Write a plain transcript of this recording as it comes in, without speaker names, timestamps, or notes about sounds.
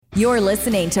You're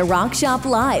listening to Rock Shop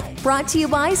Live, brought to you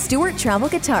by Stewart Travel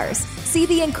Guitars. See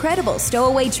the incredible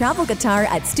stowaway travel guitar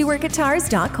at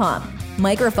stewartguitars.com.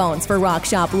 Microphones for Rock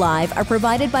Shop Live are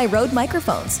provided by Rode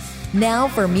Microphones. Now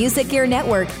for Music Gear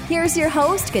Network, here's your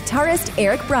host, guitarist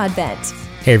Eric Broadbent.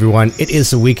 Hey everyone, it is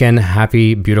the weekend.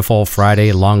 Happy, beautiful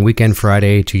Friday, long weekend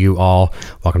Friday to you all.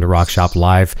 Welcome to Rock Shop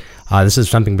Live. This is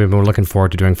something we've been looking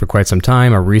forward to doing for quite some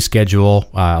time, a reschedule.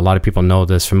 A lot of people know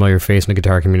this familiar face in the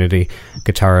guitar community,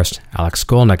 guitarist Alex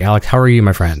Skolnick. Alex, how are you,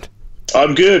 my friend?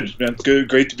 I'm good, man. Good,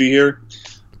 great to be here.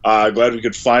 Glad we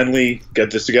could finally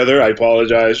get this together. I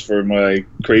apologize for my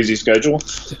crazy schedule,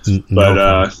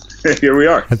 but here we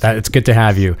are. It's good to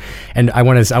have you. And I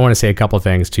want to say a couple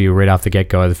things to you right off the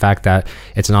get-go. The fact that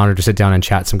it's an honor to sit down and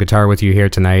chat some guitar with you here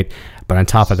tonight. But on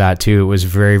top of that, too, it was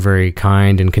very, very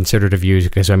kind and considerate of you,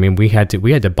 because I mean, we had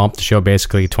to bump the show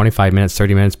basically 25 minutes,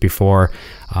 30 minutes before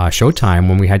showtime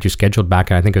when we had you scheduled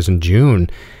back. I think it was in June.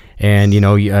 And, you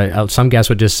know, some guests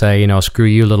would just say, you know, screw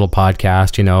you, little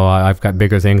podcast, you know, I've got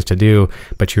bigger things to do.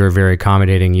 But you were very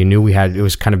accommodating. You knew it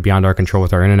was kind of beyond our control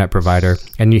with our internet provider.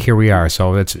 And here we are.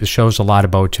 So it shows a lot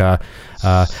about, I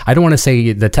don't want to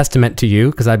say the testament to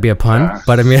you, because that'd be a pun.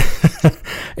 But I mean,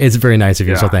 it's very nice of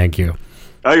you. So thank you.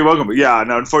 Oh, you're welcome. Yeah,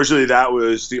 no, unfortunately, that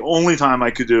was the only time I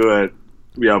could do it,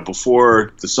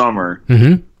 before the summer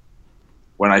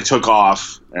when I took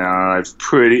off. And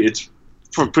it's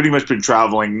pretty much been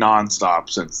traveling nonstop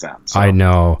since then. So, I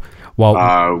know.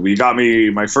 Well, we got me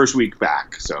my first week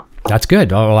back, so that's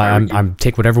good. Oh, well, I'm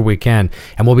take whatever we can,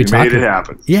 and we'll be talking. Made it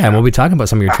happen. Yeah, and we'll be talking about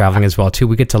some of your traveling as well too.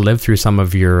 We get to live through some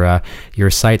of your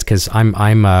sites, because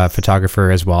I'm a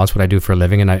photographer as well. That's what I do for a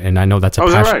living, and I know that's a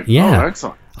passion. Is that right? Yeah, oh,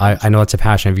 excellent. I know it's a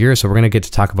passion of yours, so we're going to get to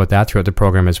talk about that throughout the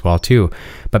program as well, too.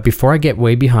 But before I get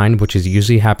way behind, which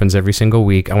usually happens every single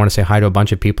week, I want to say hi to a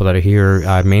bunch of people that are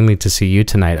here mainly to see you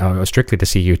tonight, strictly to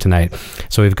see you tonight.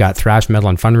 So we've got Thrash Metal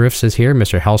and Fun Riffs is here.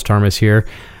 Mr. Hellstorm is here.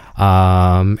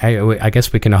 I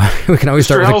guess we can always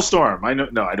start with Hellstorm. I know.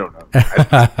 No, I don't know.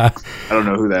 I don't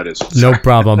know who that is. No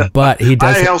problem. But he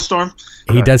does. Hi, Hellstorm.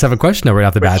 He does have a question though right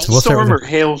off the bat. So we'll start with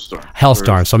Hailstorm.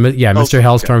 Hellstorm. So yeah, Mr.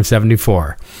 Hellstorm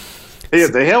 74. Yeah,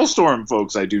 the Hailstorm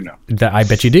folks, I do know. I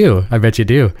bet you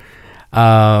do.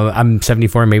 I'm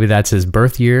 74. Maybe that's his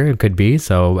birth year. It could be.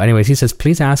 So anyways, he says,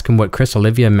 please ask him what Chris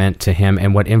Olivia meant to him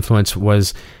and what influence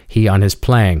was he on his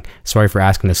playing. Sorry for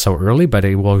asking this so early, but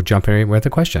we'll jump in with a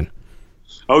question.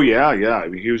 Oh, yeah. I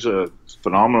mean, he was a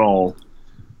phenomenal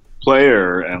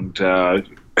player, and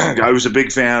I was a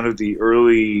big fan of the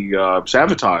early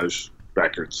Savatage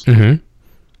records. Mm-hmm.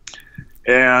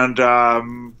 And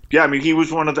I mean, he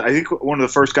was one of the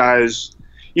first guys.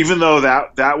 Even though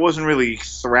that wasn't really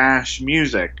thrash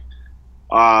music,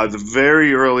 the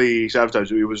very early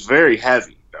Savatage, it was very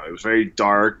heavy. It was very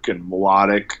dark and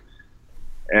melodic,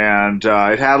 and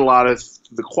it had a lot of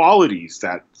the qualities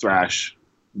that thrash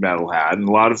metal had, and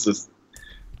a lot of the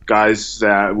guys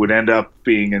that would end up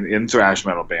being in thrash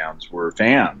metal bands were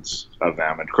fans of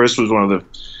them. And Chris was one of the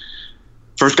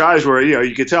first guys where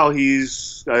you could tell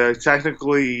he's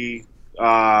technically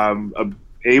a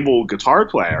able guitar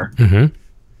player. Mm-hmm.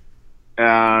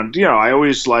 And I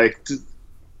always liked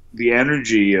the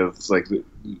energy of like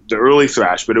the early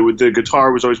thrash, but the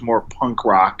guitar was always more punk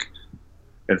rock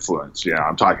influence.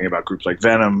 I'm talking about groups like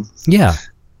Venom,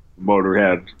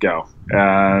 Motorhead,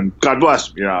 and God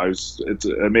bless them. It's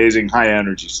amazing high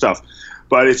energy stuff,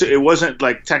 but it wasn't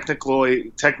like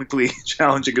technically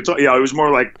challenging guitar. It was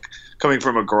more like coming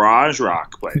from a garage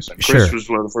rock place. And Chris was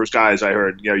one of the first guys I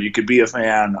heard. You could be a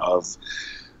fan of,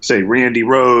 say, Randy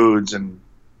Rhoads and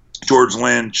George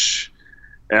Lynch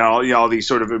and all these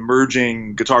sort of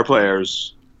emerging guitar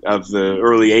players of the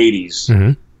early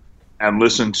 80s and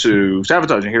listen to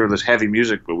Savatage and hear this heavy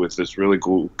music but with this really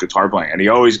cool guitar playing. And he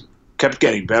always kept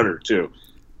getting better too.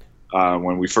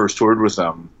 When we first toured with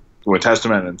them, when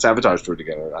Testament and Savatage toured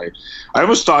together, I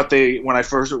almost thought when I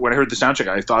heard the sound check,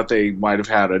 I thought they might have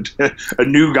had a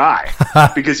new guy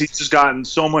because he's just gotten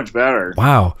so much better.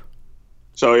 Wow.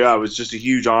 So it was just a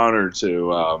huge honor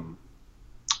to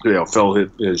fill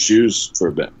his shoes for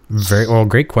a bit. Very well,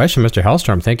 great question, Mr.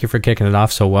 Hellstorm. Thank you for kicking it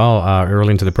off so well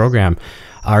early into the program.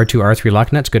 R2R3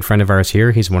 Lucknuts, good friend of ours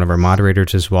here. He's one of our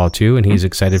moderators as well too, and he's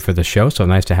excited for the show. So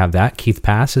nice to have that. Keith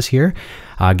Pass is here.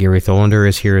 Gary Tholander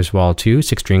is here as well too.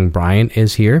 Six String Brian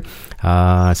is here.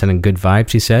 Sending good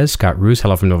vibes, he says. Scott Roos,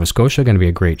 hello from Nova Scotia. Going to be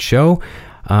a great show.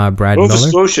 Brad Nova Miller.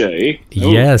 Scotia, eh?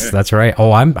 Yes, that's right.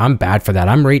 Oh, I'm bad for that.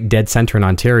 I'm right dead center in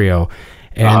Ontario.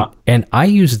 And I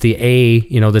use the A,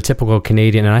 the typical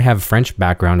Canadian, and I have French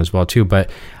background as well too,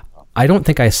 but I don't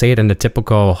think I say it in the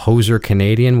typical hoser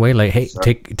Canadian way, like, hey,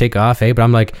 take off, eh? But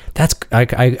I'm like,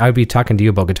 I'd be talking to you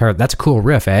about guitar. That's a cool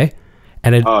riff, eh?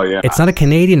 And it's not a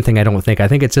Canadian thing, I don't think. I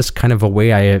think it's just kind of a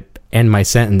way I end my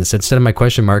sentence. Instead of my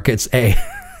question mark, it's a.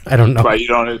 I don't know. Right, you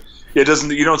don't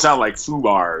sound like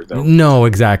FUBAR, though. No,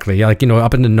 exactly. Yeah, like,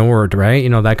 up in the Nord, right?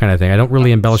 That kind of thing. I don't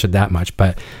really embellish it that much,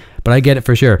 but I get it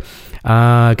for sure.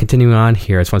 Continuing on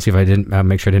here, I just want to see if I didn't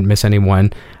make sure I didn't miss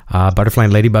anyone. Butterfly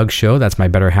and Ladybug show. That's my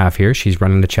better half here. She's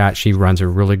running the chat. She runs a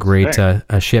really great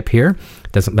ship here.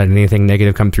 Doesn't let anything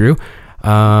negative come through.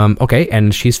 Okay,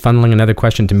 and she's funneling another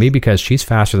question to me because she's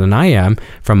faster than I am.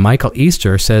 From Michael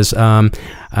Easter, says,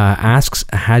 asks,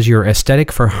 has your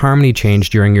aesthetic for harmony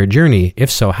changed during your journey? If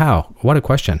so, how? What a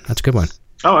question. That's a good one.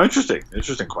 Oh, interesting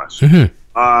question.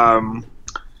 Mm-hmm.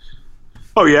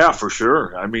 Oh yeah, for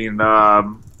sure. I mean,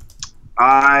 I've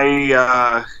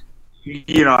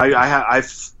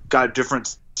got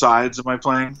different sides of my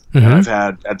playing. Mm-hmm. I've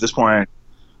had, at this point,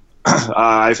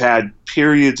 I've had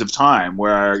periods of time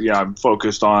where I'm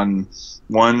focused on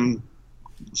one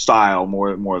style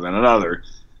more than another,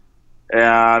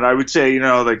 and I would say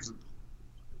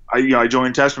I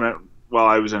joined Testament while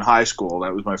I was in high school.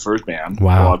 That was my first band.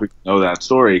 Wow, a lot of people know that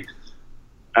story.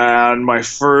 And my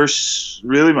first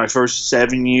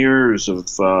 7 years of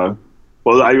I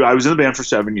was in the band for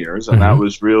 7 years, and that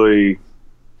was really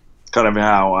kind of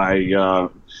how I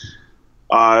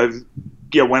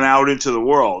went out into the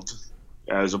world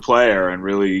as a player and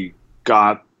really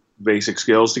got basic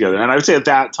skills together. And I would say at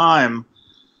that time,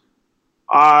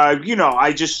 I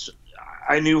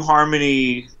knew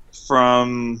harmony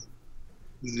from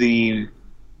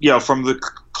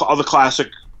all the classic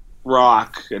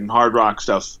rock and hard rock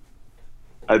stuff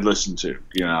I'd listened to.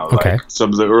 Okay. Like some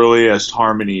of the earliest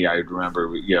harmony I remember,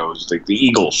 was like the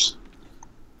Eagles,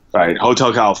 right?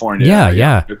 Hotel California.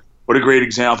 Yeah. What a great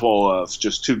example of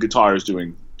just two guitars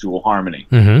doing dual harmony.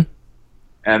 Mm-hmm.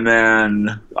 And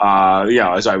then,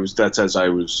 as I was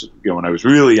when I was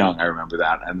really young, I remember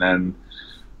that. And then,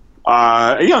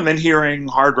 and then hearing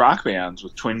hard rock bands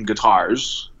with twin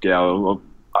guitars,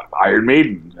 Iron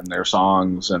Maiden and their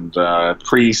songs, and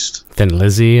Priest, Thin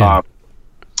Lizzy.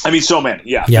 So many.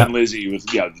 Yeah, yeah. Thin Lizzy with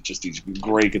just these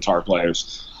great guitar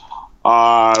players.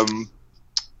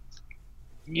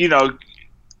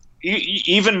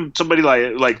 Even somebody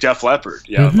like Def Leppard,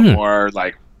 the more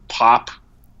like pop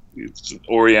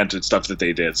oriented stuff that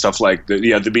they did, stuff like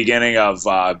the beginning of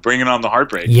Bringing on the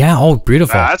Heartbreak. Yeah, oh,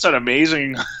 beautiful. That's an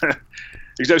amazing.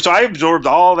 So I absorbed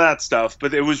all that stuff,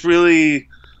 but it was really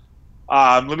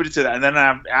limited to that. And then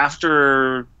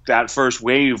after that first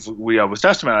wave, with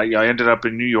Testament, I ended up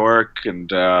in New York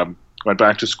and went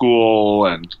back to school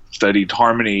and studied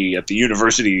harmony at the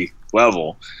university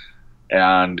level,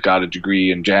 and got a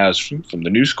degree in jazz from the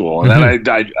New School. And then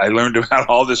I learned about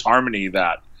all this harmony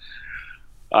that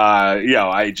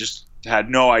I just had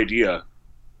no idea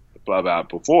about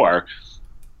before,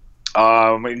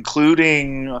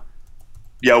 including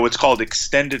what's called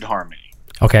extended harmony.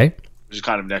 Okay. Which is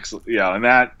kind of next, and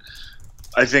that,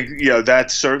 I think,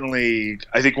 that's certainly,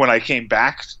 I think when I came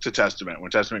back to Testament,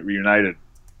 when Testament reunited,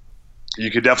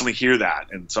 you could definitely hear that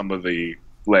in some of the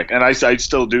lick. And I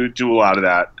still do a lot of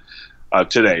that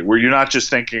today, where you're not just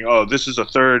thinking, oh, this is a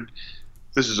third,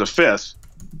 this is a fifth,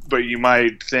 but you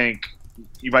might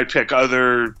pick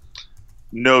other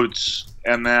notes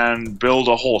and then build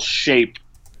a whole shape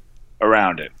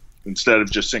around it instead of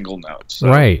just single notes. So,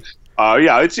 right.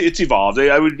 It's evolved.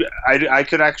 I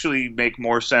could actually make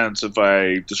more sense if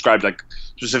I described like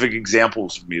specific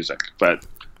examples of music, but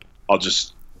I'll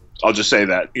just say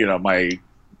that my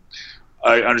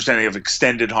understanding of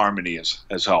extended harmony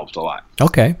has helped a lot.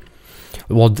 Okay.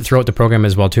 Well, throughout the program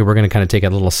as well too, we're going to kind of take it a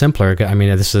little simpler. I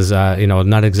mean, this is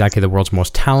not exactly the world's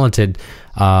most talented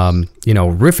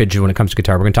riffage when it comes to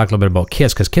guitar. We're going to talk a little bit about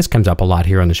Kiss, because Kiss comes up a lot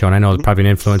here on the show, and I know it's probably an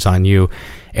influence on you.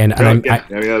 And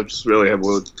that's really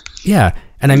heavily. Yeah,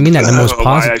 and I mean that in the most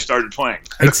positive. I started playing.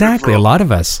 Exactly, a lot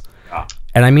of us. Yeah.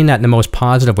 And I mean that in the most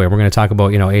positive way. We're going to talk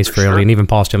about, Ace Frehley and even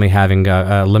Paul Stanley having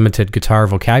a limited guitar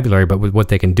vocabulary, but with what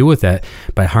they can do with it.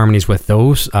 But harmonies with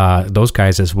those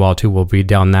guys as well too. We'll be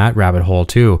down that rabbit hole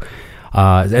too.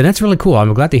 And that's really cool.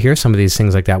 I'm glad to hear some of these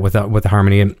things like that with the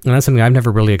harmony. And that's something I've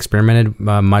never really experimented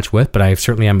much with, but I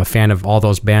certainly am a fan of all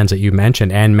those bands that you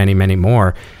mentioned and many, many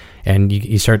more. And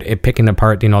you start picking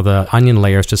apart, the onion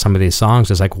layers to some of these songs.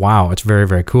 It's like, wow, it's very,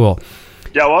 very cool.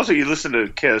 Yeah. Well, also you listen to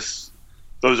Kiss,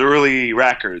 those early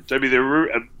records. I mean,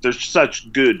 they're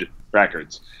such good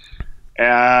records,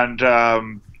 and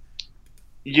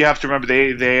you have to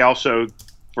remember they also,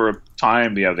 for a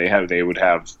time, they would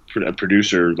have a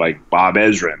producer like Bob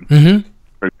Ezrin,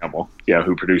 for example,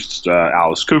 who produced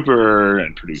Alice Cooper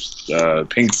and produced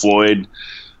Pink Floyd,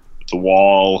 The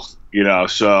Wall,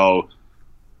 so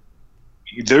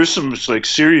there's some like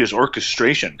serious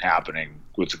orchestration happening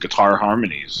with the guitar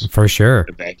harmonies. For sure.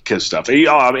 That kind of stuff.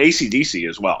 AC/DC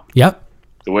as well. Yep.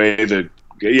 The way the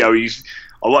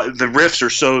riffs are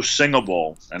so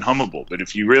singable and hummable, but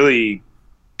if you really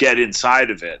get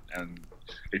inside of it and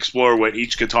explore what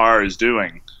each guitar is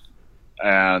doing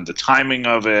and the timing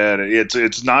of it,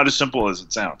 it's not as simple as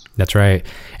it sounds. That's right.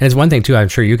 And it's one thing too, I'm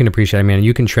sure you can appreciate, I mean,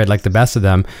 you can shred like the best of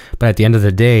them, but at the end of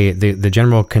the day, the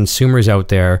general consumers out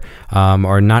there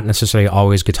are not necessarily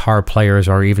always guitar players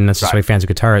or even necessarily fans of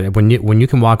guitar. When you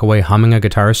can walk away humming a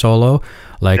guitar solo,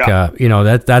 like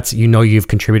that's you've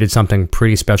contributed something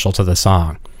pretty special to the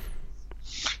song.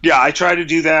 Yeah, I try to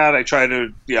do that. I try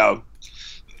to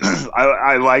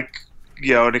I like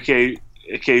an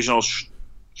occasional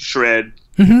shred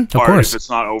of course, if it's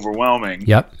not overwhelming.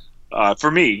 Yep. For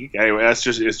me, anyway, it's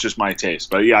just my taste.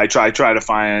 But I try to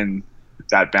find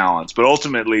that balance. But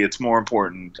ultimately, it's more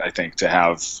important, I think, to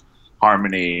have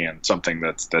harmony and something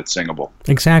that's singable.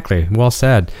 Exactly. Well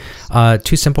said.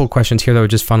 Two simple questions here that were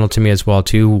just funneled to me as well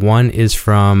too. One is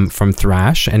from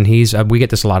Thrash, and he's we get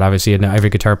this a lot, obviously, and every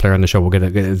guitar player on the show will get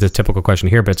the typical question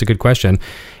here, but it's a good question.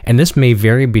 And this may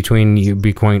vary between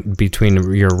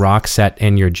your rock set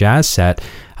and your jazz set.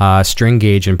 String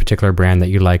gauge in particular brand that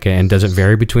you like, and does it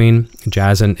vary between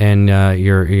jazz and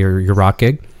your rock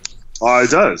gig? It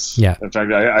does. Yeah. In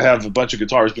fact, I have a bunch of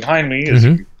guitars behind me, as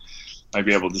you might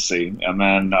be able to see. And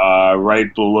then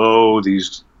right below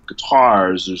these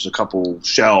guitars, there's a couple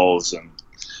shelves, and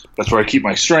that's where I keep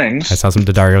my strings. I saw some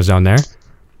D'Addarios down there.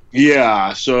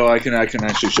 Yeah, so I can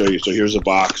actually show you. So here's a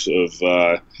box of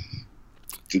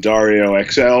D'Addario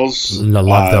XLs. I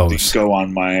love those. These go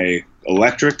on my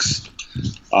electrics.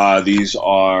 These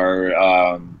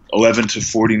are 11 to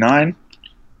 49.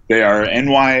 They are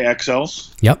NY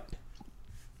XLs. Yep.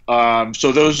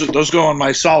 So those go on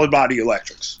my solid body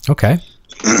electrics. Okay.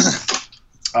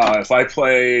 If I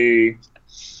play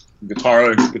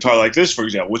guitar like this, for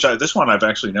example, this one I've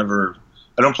actually never.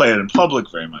 I don't play it in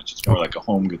public very much. It's more like a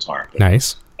home guitar.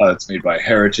 Nice. It's made by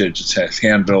Heritage. It's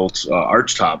hand built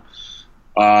arch top.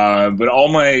 But all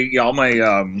my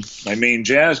main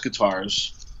jazz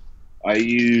guitars, I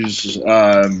use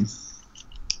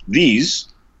these.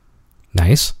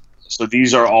 Nice. So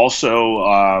these are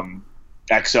also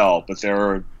XL, but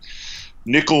they're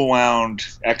nickel wound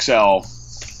XL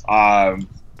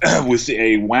with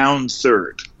a wound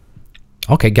third.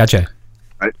 Okay, gotcha.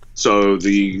 Right. So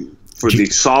the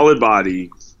solid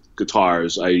body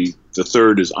guitars, the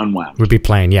third is unwound. Would be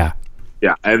plain, yeah.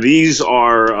 Yeah, and these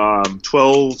are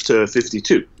 12 to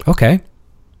 52. Okay.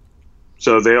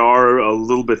 So they are a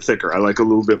little bit thicker. I like a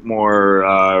little bit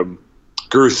more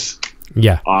girth.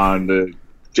 Yeah. On the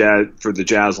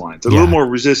jazz lines, a little more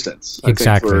resistance.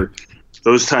 Exactly. I think for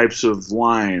those types of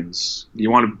lines, you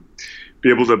want to be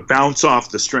able to bounce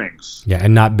off the strings. Yeah,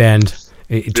 and not bend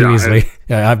too easily.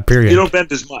 Period. You don't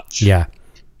bend as much. Yeah.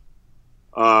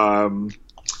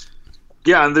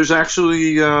 And there's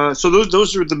actually so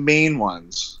those are the main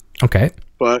ones. Okay.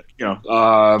 But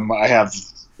I have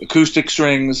acoustic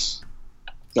strings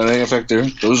that I affect there.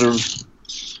 Those are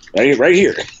right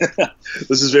here.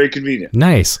 This is very convenient.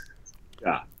 Nice.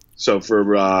 Yeah. So for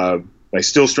my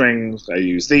steel strings, I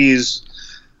use these.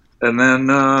 And then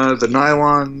the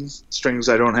nylon strings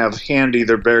I don't have handy.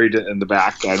 They're buried in the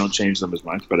back. I don't change them as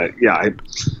much. But I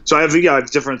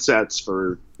have different sets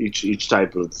for each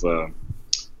type of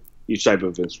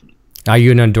instrument. Are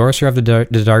you an endorser of the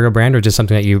D'Addario brand, or just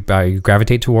something that you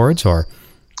gravitate towards? Or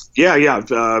yeah, I've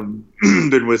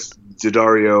been with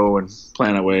D'Addario and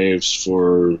Planet Waves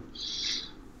for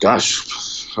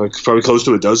probably close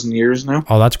to a dozen years now.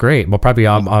 Oh, that's great. Well, probably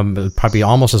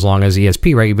almost as long as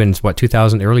ESP, right? You've been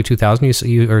early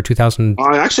 2000 or 2000?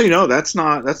 Actually, no,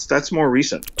 that's more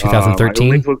recent.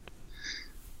 2013.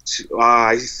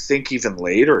 I think even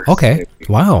later. Okay. Maybe.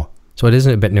 Wow. So it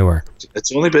isn't a bit newer.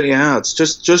 It's only been it's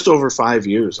just over 5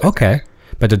 years. I think.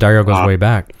 But D'Addario goes way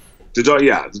back.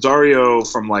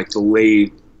 D'Addario from like the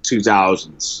late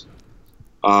 2000s.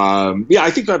 I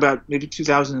think about maybe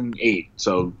 2008.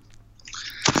 So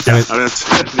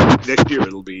next year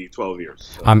it'll be 12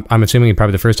 years. So. I'm assuming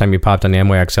probably the first time you popped on the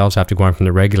MY XLs after going from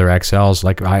the regular XLs,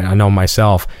 like I know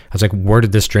myself, I was like, where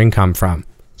did this string come from?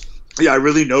 Yeah, I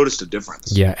really noticed a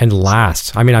difference. Yeah, and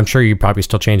last. I mean, I'm sure you probably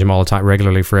still change them all the time,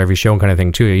 regularly for every show kind of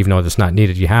thing too, even though it's not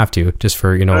needed. You have to, just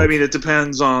for, I mean, it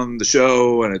depends on the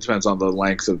show, and it depends on the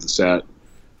length of the set.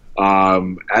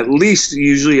 At least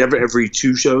usually every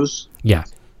 2 shows. Yeah.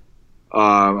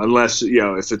 unless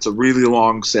if it's a really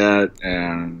long set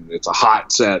and it's a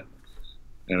hot set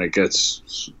and it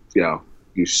gets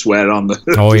you sweat on the,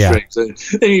 strings,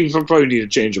 then you probably need to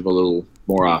change them a little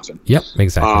more often. Yep,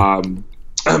 exactly.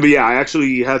 But yeah, I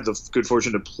actually had the good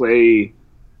fortune to play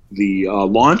the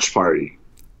launch party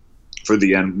for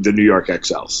the New York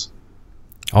XLs.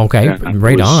 Okay, and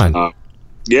right on.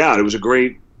 Yeah, it was a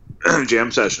great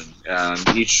jam session,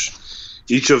 and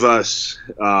each of us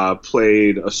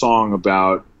played a song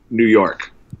about New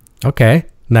York. Okay,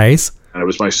 nice. And it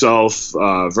was myself,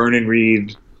 Vernon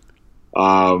Reid,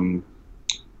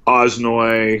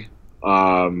 Osnoy,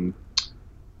 Earl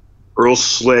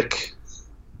Slick,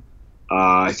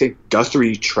 I think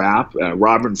Guthrie Trapp,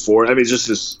 Robin Ford. I mean, just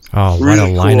this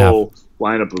really cool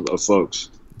lineup of folks.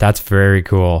 That's very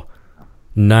cool.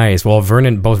 Nice. Well,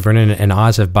 both Vernon and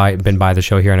Oz have been by the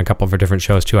show here in a couple of different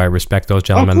shows too. I respect those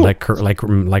gentlemen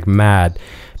like mad.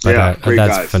 But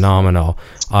that's guys. Phenomenal.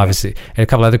 Obviously, and a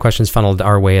couple other questions funneled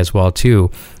our way as well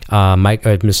too. Mike,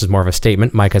 this is more of a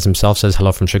statement. Mike as himself says,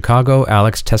 "Hello from Chicago.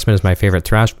 Alex, Testament is my favorite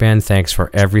thrash band. Thanks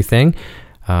for everything."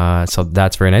 So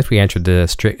that's very nice. We answered the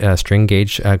string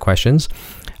gauge questions.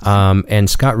 And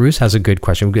Scott Roos has a good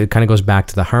question. It kind of goes back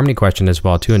to the harmony question as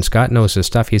well too. And Scott knows his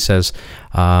stuff. He says,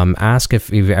 ask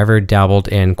if you've ever dabbled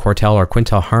in quartel or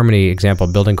quintel harmony. Example,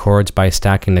 building chords by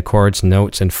stacking the chords,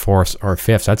 notes, and fourths or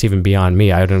fifths. That's even beyond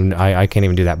me. I can't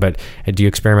even do that. But do you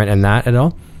experiment in that at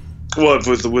all? Well,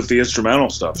 with the instrumental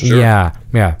stuff, sure. Yeah,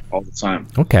 all the time.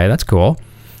 Okay, that's cool.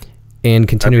 And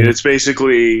continuing, it's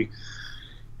basically.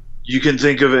 You can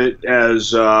think of it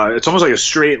as it's almost like a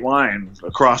straight line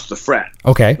across the fret.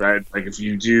 Okay. Right? Like if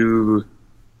you do,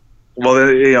 well,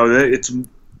 it's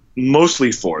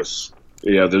mostly fourths.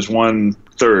 Yeah, there's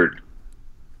 1/3,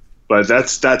 but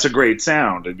that's a great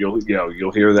sound, and you'll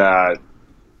hear that.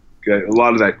 A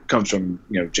lot of that comes from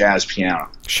jazz piano.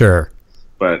 Sure.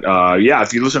 But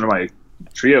if you listen to my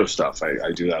trio stuff,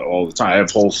 I do that all the time. I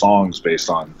have whole songs based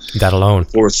on that alone.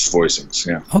 Fourths voicings,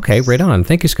 yeah. Okay, right on.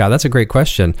 Thank you, Scott. That's a great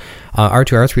question.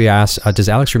 R2R3 asks, does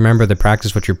Alex remember the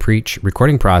Practice What You Preach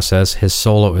recording process? His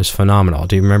solo is phenomenal.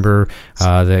 Do you remember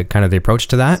the approach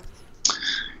to that?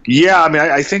 Yeah, I mean,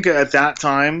 I think at that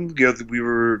time, we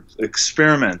were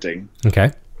experimenting.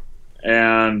 Okay.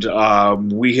 And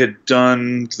we had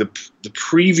done the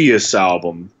previous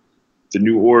album, The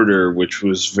New Order, which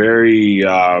was very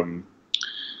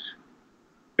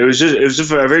it was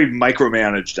just a very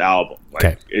micromanaged album.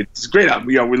 Like, it's a great album.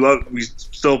 We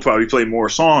still probably play more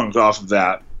songs off of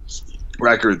that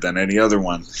record than any other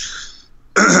one.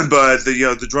 But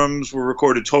the drums were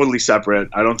recorded totally separate.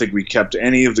 I don't think we kept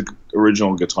any of the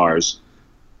original guitars.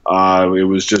 It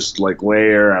was just like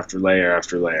layer after layer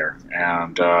after layer.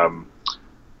 And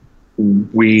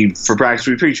for Practice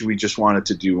We Preach, we just wanted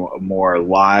to do a more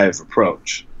live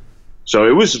approach. So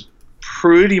it was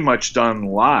pretty much done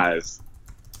live,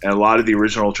 and a lot of the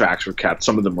original tracks were kept.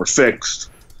 Some of them were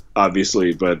fixed,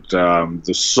 obviously, but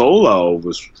the solo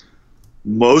was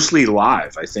mostly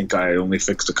live. I think I only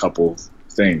fixed a couple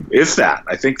things, if that.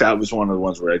 I think that was one of the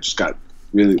ones where I just got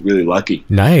really, really lucky.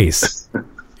 Nice.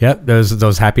 Yep,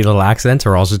 those happy little accents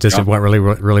are also just went really,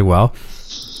 really well.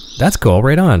 That's cool.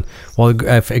 Right on. Well,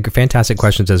 fantastic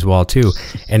questions as well, too.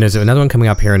 And there's another one coming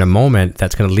up here in a moment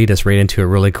that's going to lead us right into a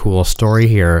really cool story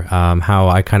here, how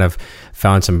I kind of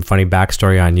found some funny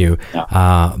backstory on you.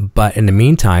 Yeah. But in the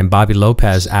meantime, Bobby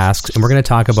Lopez asks, and we're going to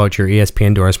talk about your ESP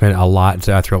endorsement a lot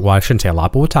throughout, well, I shouldn't say a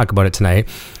lot, but we'll talk about it tonight.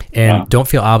 And don't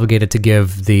feel obligated to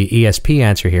give the ESP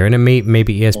answer here. And it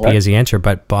maybe ESP is the answer,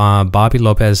 but Bobby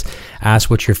Lopez asks,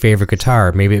 what's your favorite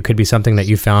guitar? Maybe it could be something that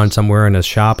you found somewhere in a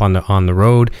shop on the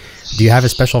road. Do you have a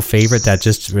special favorite that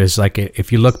just is like,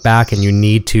 if you look back and you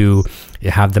need to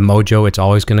have the mojo, it's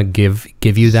always going to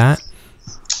give you that?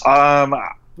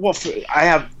 Well, I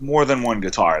have more than one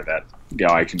guitar that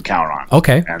I can count on.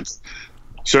 Okay. And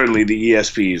certainly the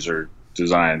ESPs are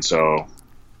designed so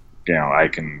I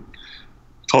can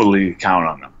totally count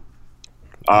on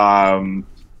them.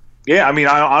 Yeah, I mean,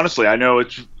 honestly, I know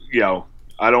it's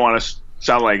I don't want to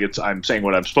sound like I'm saying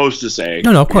what I'm supposed to say.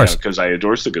 No, of course, because I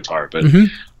endorse the guitar, but in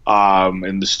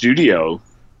the studio,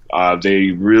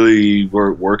 they really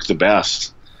work the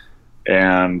best,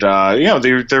 and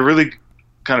they're really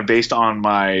kind of based on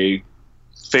my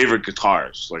favorite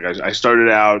guitars. Like I started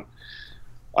out,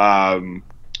 I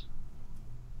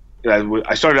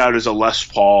started out as a Les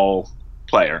Paul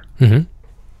player, and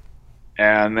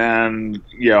then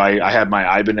I had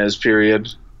my Ibanez period,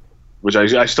 which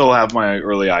I still have my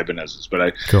early Ibanezes,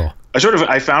 but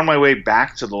I found my way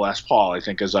back to the Les Paul, I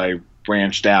think, as I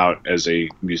branched out as a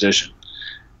musician.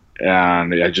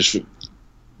 And I just,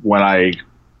 when I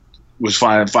was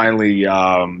finally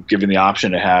given the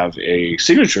option to have a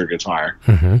signature guitar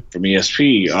from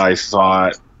ESP, I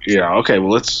thought, okay,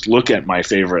 well, let's look at my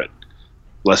favorite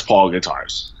Les Paul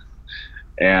guitars.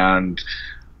 And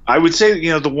I would say,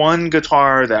 the one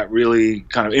guitar that really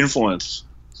kind of influenced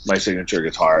my signature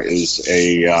guitar is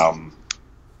a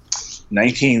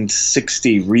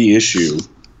 1960 reissue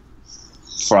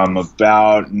from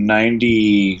about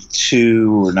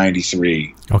 92 or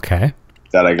 93. Okay.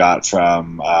 That I got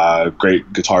from a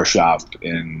great guitar shop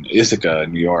in Ithaca,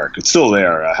 New York. It's still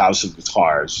there, a House of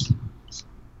Guitars.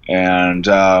 And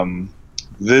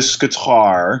this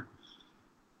guitar,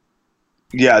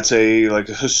 it's a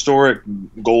historic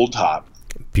gold top.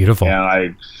 Beautiful.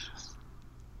 And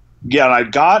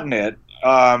I'd gotten it.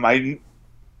 I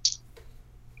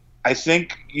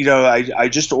think I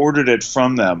just ordered it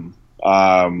from them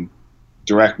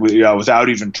directly, without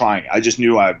even trying. I just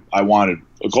knew I wanted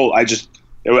a gold.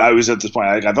 I was at this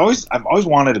point. I've always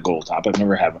wanted a gold top. I've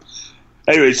never had one.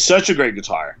 Anyway, it's such a great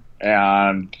guitar,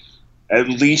 and at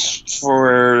least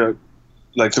for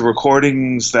the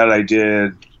recordings that I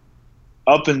did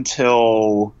up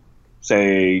until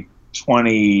say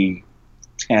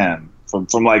 2010, from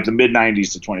the mid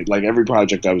 90s to 20, every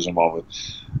project I was involved with,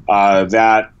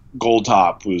 that gold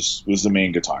top was the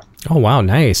main guitar. Oh wow,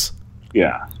 nice.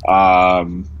 Yeah.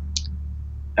 And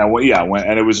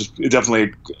it was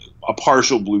definitely a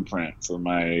partial blueprint for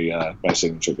my my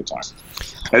signature guitar,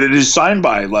 and it is signed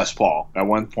by Les Paul. At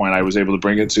one point, I was able to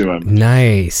bring it to him.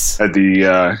 Nice. At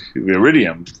the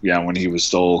Iridium, when he was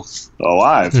still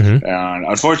alive, and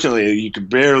unfortunately, you could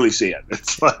barely see it.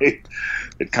 It's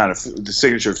it kind of, the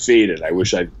signature faded. I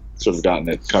wish I'd sort of gotten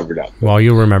it covered up. Well,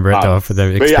 you'll remember it though for the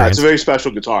experience. But it's a very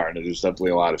special guitar, and there's definitely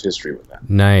a lot of history with that.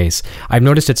 Nice. I've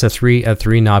noticed it's a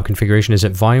three knob configuration. Is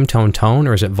it volume tone tone,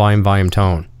 or is it volume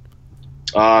tone?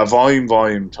 Volume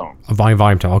tone.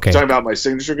 Volume tone. Okay. Talking about my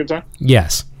signature guitar?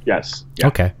 Yes. Yes. Yeah.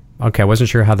 Okay. I wasn't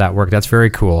sure how that worked. That's very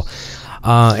cool.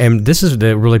 And this is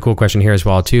the really cool question here as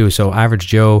well too. So Average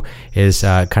Joe is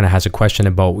kind of has a question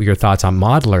about your thoughts on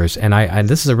modelers, and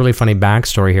this is a really funny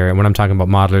backstory here. And when I'm talking about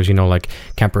modelers, like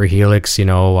Kemper Helix,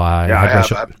 I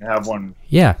have one.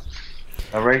 Yeah.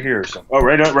 Right here.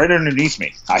 Right underneath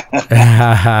me.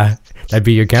 That'd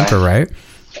be your Kemper, right?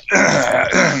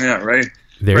 Yeah. Right.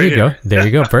 There you go. There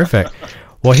you go. Perfect.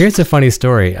 Well, here's a funny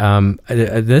story.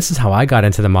 This is how I got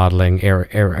into the modeling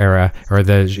era or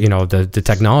the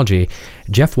technology.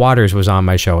 Jeff Waters was on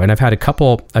my show, and I've had a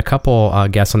couple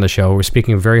guests on the show who are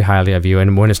speaking very highly of you.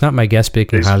 And when it's not my guest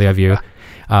speaking highly of you,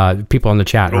 people in the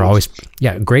chat are always,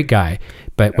 great guy.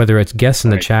 But whether it's guests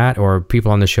in the chat or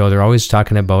people on the show, they're always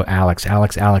talking about Alex, and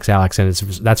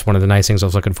that's one of the nice things I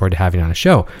was looking forward to having on a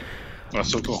show. That's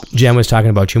so cool. Jen was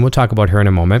talking about you, and we'll talk about her in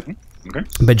a moment. Okay.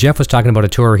 But Jeff was talking about a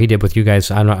tour he did with you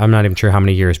guys. I'm not even sure how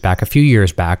many years back. A few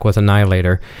years back with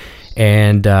Annihilator,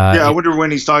 and I wonder when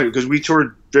he's talking, because we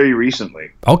toured very recently.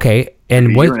 Okay,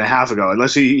 and a year and a half ago.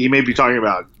 Unless he may be talking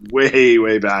about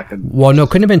way back. Well, no,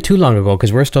 couldn't have been too long ago,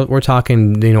 because we're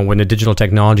talking when the digital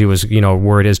technology was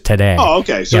where it is today. Oh,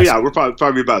 okay. So yes. We're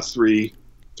probably about 3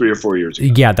 or 4 years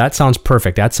ago. Yeah, that sounds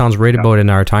perfect. That sounds right about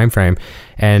in our time frame.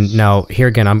 And now here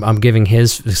again, I'm giving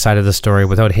his side of the story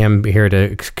without him here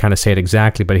to kind of say it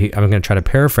exactly, but I'm going to try to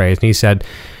paraphrase. And he said,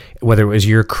 whether it was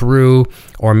your crew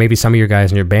or maybe some of your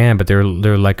guys in your band, but they're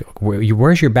like,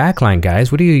 where's your backline,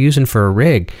 guys? What are you using for a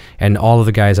rig? And all of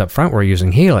the guys up front were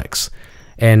using Helix.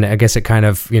 And I guess it kind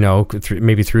of,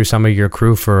 maybe threw some of your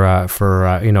crew for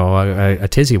a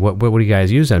tizzy. What are you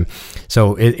guys using?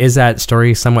 So is that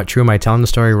story somewhat true? Am I telling the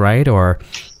story right, or?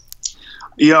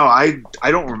 I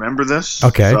don't remember this.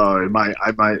 Okay. So it might.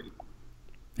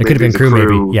 It could have been crew,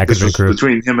 maybe. Yeah, it could have been crew.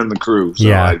 Between him and the crew. So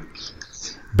yeah.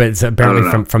 But it's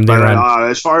apparently from there on.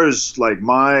 As far as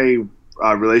my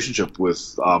relationship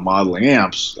with modeling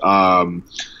amps, I've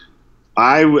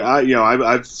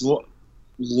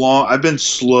been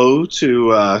slow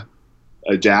to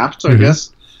adapt, I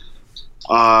guess.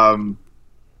 I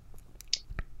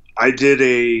did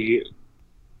a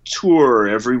tour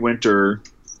every winter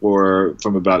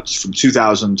from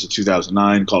 2000 to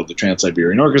 2009 called the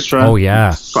Trans-Siberian Orchestra. Oh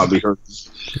yeah, probably heard.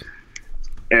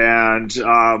 And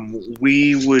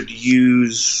we would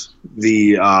use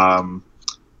the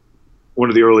one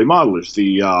of the early modelers,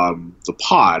 the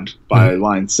Pod by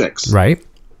Line 6, right?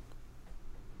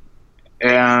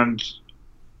 And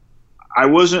I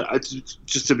wasn't,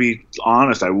 just to be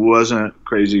honest, I wasn't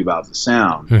crazy about the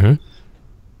sound.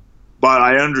 But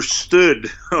I understood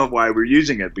why we're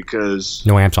using it, because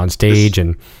no amps on stage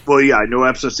no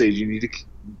amps on stage. You need to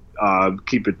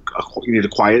keep it. You need a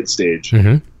quiet stage.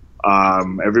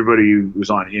 Everybody was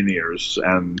on in-ears,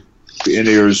 and the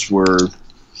in-ears were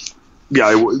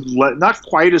not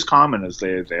quite as common as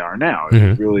they are now.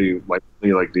 Mm-hmm. It's really like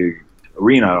the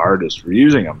arena artists were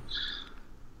using them,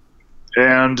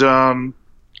 and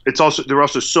there are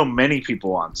also so many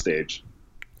people on stage.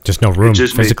 Just no room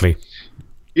physically.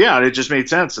 It just made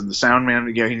sense. And the sound man,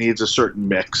 he needs a certain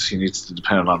mix. He needs to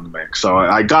depend on the mix. So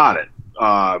I got it.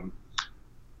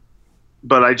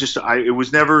 But it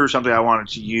was never something I wanted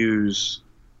to use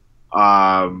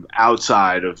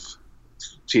outside of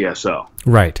TSO.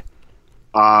 Right.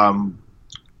 And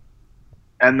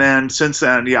then since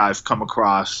then, I've come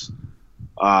across,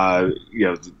 the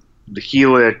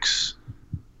Helix,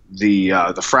 the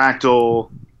Fractal,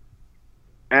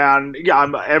 and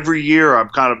every year I'm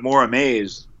kind of more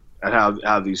amazed at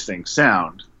how these things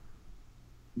sound.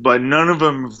 But none of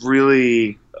them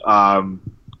really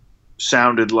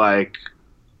sounded like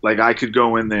I could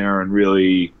go in there and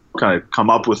really kind of come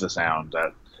up with a sound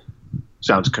that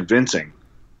sounds convincing.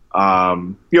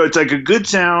 It's like a good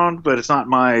sound, but it's not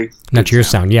my your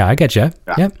sound. Yeah, I get you.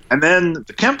 Yeah. Yep. And then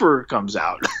the Kemper comes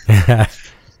out, and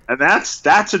that's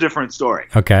a different story.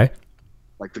 Okay.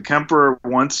 Like the Kemper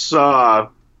once, and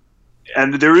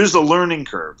there is a learning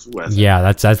curve with it. Yeah,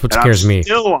 that's what scares me.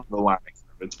 Still on the learning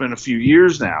curve. It's been a few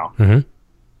years now.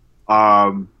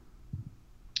 Mm-hmm.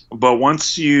 But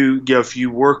once if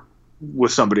you work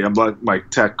with somebody, I'm like my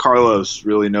tech Carlos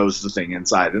really knows the thing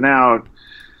inside and out,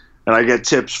 and I get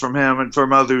tips from him and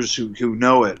from others who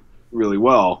know it really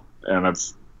well, and I've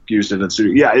used it in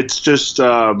studio. Yeah, it's just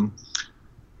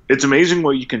it's amazing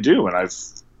what you can do, and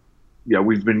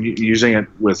we've been using it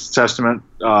with Testament.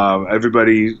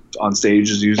 Everybody on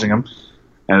stage is using them,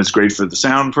 and it's great for the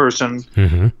sound person.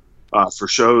 Mm-hmm. For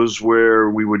shows where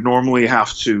we would normally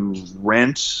have to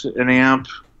rent an amp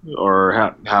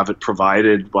or have it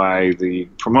provided by the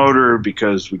promoter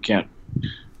because we can't,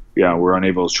 we're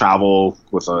unable to travel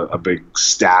with a big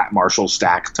Marshall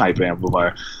stack type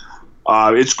amplifier.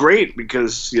 It's great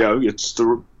because it's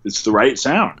the right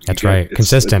sound. That's right,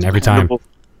 consistent every time.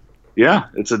 Yeah,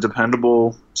 it's a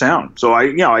dependable sound. So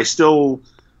I still,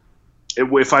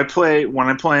 when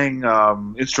I'm playing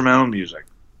instrumental music,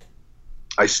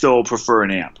 I still prefer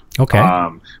an amp. Okay.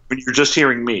 When you're just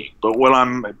hearing me, but when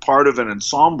I'm part of an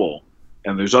ensemble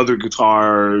and there's other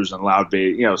guitars and loud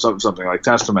bass, something like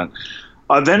Testament,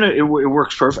 then it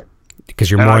works perfect.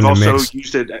 Because you're more in the mix. I've also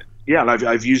used it. And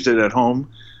I've used it at home.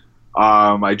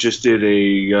 I just did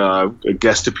a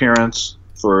guest appearance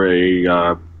for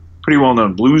a pretty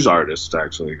well-known blues artist.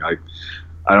 Actually, I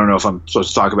don't know if I'm supposed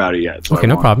to talk about it yet. So okay,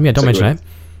 no problem. Yeah, don't mention it.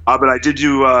 But I did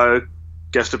do a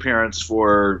guest appearance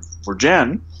for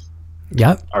Jen.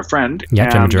 Yeah, our friend. Yeah,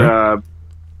 Jen Majura.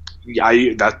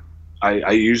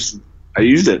 I used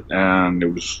it, and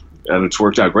it's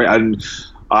worked out great. And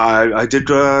I did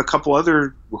a couple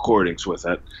other recordings with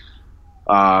it.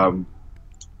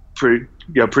 Pretty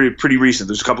recent.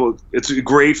 There's a couple. It's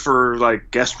great for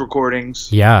like guest recordings.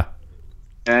 Yeah,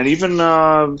 and even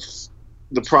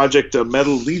the project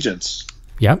Metal Allegiance.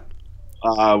 Yep.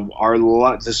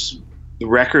 The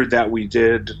record that we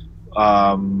did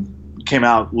came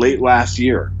out late last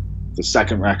year. The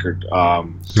second record.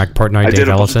 Mike Portnoy, Dave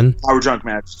Ellison. Power Drunk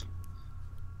Majesty.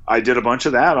 I did a bunch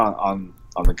of that on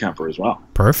the Kemper as well.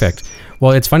 Perfect.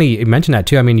 Well, it's funny you mentioned that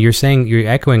too. I mean, you're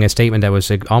echoing a statement that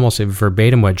was almost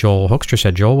verbatim what Joel Hoekstra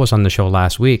said. Joel was on the show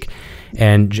last week,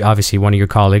 and obviously one of your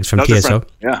colleagues from TSO.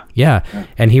 Yeah.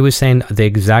 And he was saying the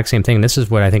exact same thing. This is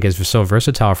what I think is so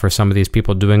versatile for some of these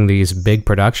people doing these big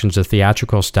productions, the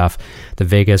theatrical stuff, the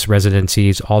Vegas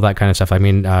residencies, all that kind of stuff. I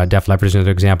mean, Def Leppard's another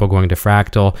example, going to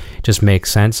Fractal just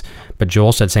makes sense. But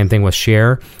Joel said same thing with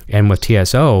Cher and with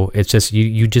TSO. It's just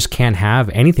you just can't have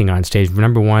anything on stage.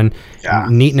 Number one,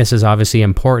 neatness is obviously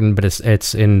important, but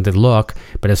it's in the look,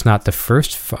 but it's not the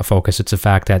first focus. It's the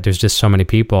fact that there's just so many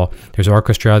people. There's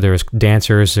orchestra, there's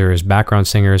dancers, there's background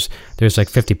singers, there's like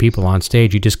 50 people on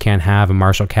stage. You just can't have a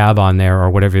Marshall cab on there or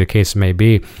whatever the case may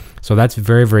be. So that's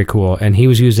very, very cool. And he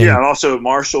was using... Yeah, and also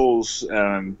Marshalls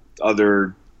and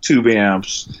other tube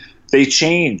amps, they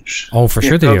change. Oh, for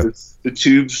sure they do. The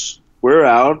tubes wear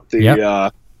out. They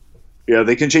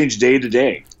can change day to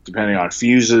day, depending on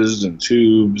fuses and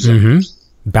tubes. And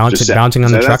bouncing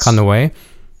on the truck on the way.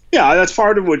 Yeah, that's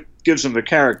part of what gives them the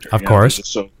character. Of course. It's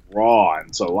so raw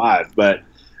and so live. But,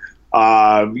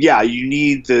 you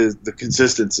need the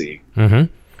consistency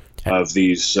of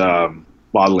these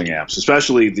modeling amps,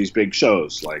 especially these big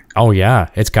shows. Oh,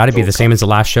 yeah. It's got to be the same as the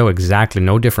last show. Exactly.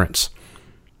 No difference.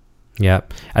 Yeah.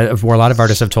 Where a lot of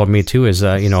artists have told me too is,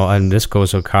 and this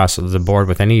goes across the board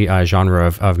with any genre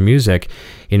of music,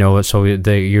 so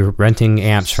you're renting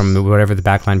amps from whatever the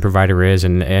backline provider is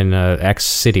in X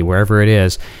city, wherever it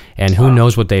is, and who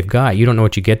knows what they've got. You don't know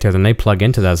what you get there. Then they plug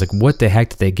into that. It's like, what the heck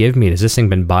did they give me? Has this thing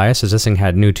been biased? Has this thing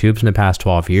had new tubes in the past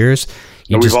 12 years?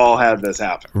 We've all had this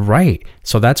happen. Right.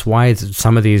 So that's why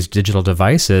some of these digital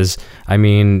devices, I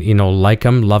mean, like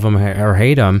them, love them, or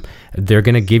hate them, they're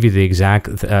going to give you the exact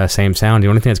same sound. The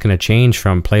only thing that's going to change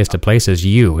from place to place is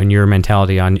you and your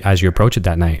mentality as you approach it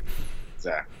that night.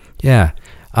 Exactly. Yeah.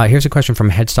 Here's a question from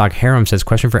Headstock Harem. Says,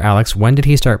 question for Alex: when did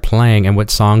he start playing, and what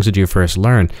songs did you first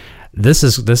learn?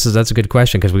 That's a good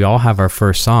question, because we all have our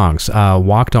first songs.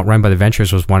 Walk Don't Run by the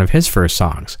Ventures was one of his first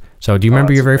songs. So do you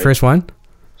remember your very first one?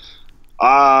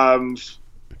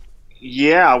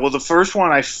 Yeah. Well, the first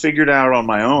one I figured out on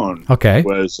my own. Okay.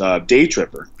 Was Day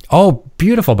Tripper. Oh,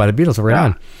 Beautiful by the Beatles. Right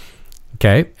on.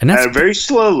 Okay, and that's very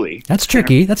slowly. That's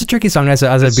tricky. That's a tricky song as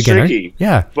a beginner. Tricky.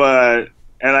 Yeah.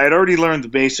 And I had already learned the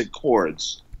basic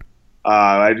chords.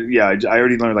 I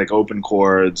already learned like open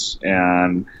chords,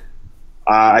 and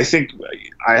I think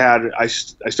I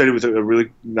studied with a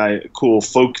really cool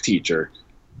folk teacher,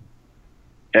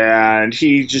 and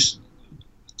he just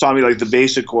taught me like the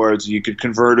basic chords. You could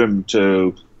convert them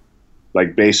to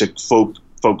like basic folk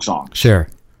songs. Sure.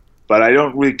 But I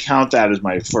don't really count that as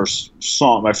my first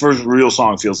song. My first real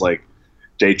song feels like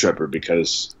Day Tripper,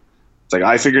 because it's like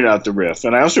I figured out the riff,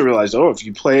 and I also realized, if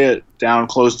you play it down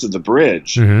close to the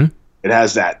bridge, it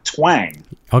has that twang.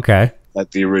 Okay.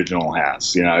 That the original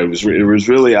has. It was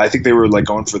really. I think they were like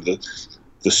going for the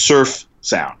surf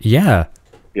sound. Yeah.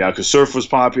 Yeah, because surf was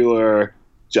popular.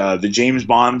 The James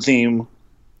Bond theme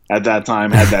at that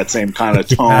time had that same kind of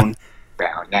tone.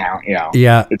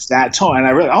 Yeah. It's that tone, and I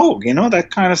really,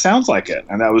 that kind of sounds like it,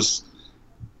 and that was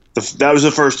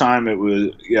the first time it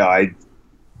was. I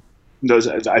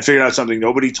figured out something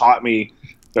nobody taught me.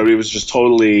 Nobody was just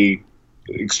totally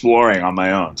exploring on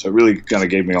my own. So it really kind of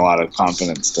gave me a lot of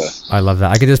confidence to. I love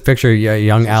that. I could just picture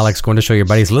young Alex going to show your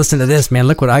buddies, listen to this, man,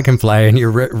 look what I can play, and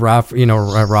you're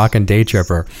rocking Day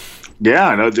Tripper. Yeah,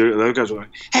 I know. Those guys were like,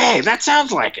 hey, that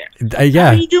sounds like it. Yeah.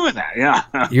 How are you doing that? Yeah.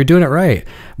 You're doing it right.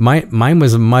 Mine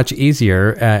was much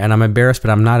easier, and I'm embarrassed,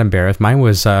 but I'm not embarrassed. Mine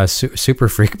was Super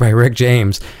Freak by Rick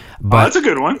James. But, that's a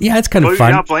good one. Yeah, it's kind of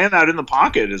fun. Not playing that in the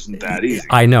pocket isn't that easy.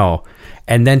 I know.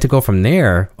 And then to go from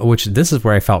there, which this is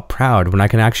where I felt proud, when I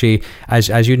can actually,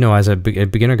 as you know, as a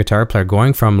beginner guitar player,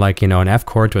 going from like, an F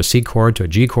chord to a C chord to a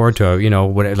G chord to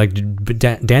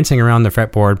dancing around the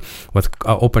fretboard with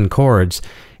open chords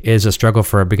is a struggle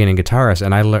for a beginning guitarist.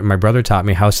 And my brother taught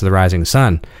me House of the Rising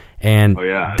Sun. And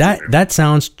that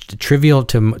sounds trivial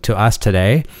to us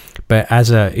today, but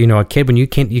as a kid, when you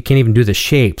can't even do the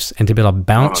shapes, and to be able to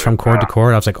bounce from chord to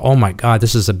chord, I was like, oh my God,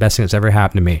 this is the best thing that's ever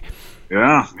happened to me.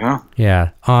 Yeah,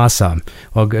 awesome.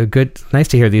 Well, good. Nice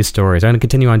to hear these stories. I'm going to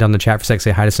continue on down the chat for a sec,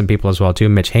 say hi to some people as well too.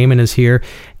 Mitch Heyman is here.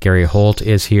 Gary Holt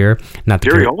is here. Not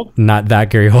Holt? Not that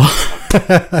Gary Holt.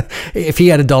 If he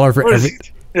had $1 for every.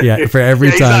 Yeah, for every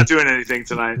time. He's not doing anything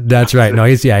tonight. That's right. No,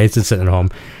 he's just sitting at home.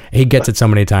 He gets it so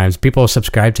many times. People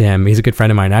subscribe to him. He's a good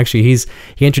friend of mine. Actually,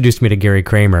 he introduced me to Gary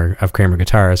Kramer of Kramer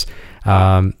Guitars,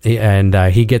 and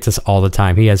he gets us all the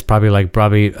time. He has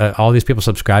probably all these people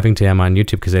subscribing to him on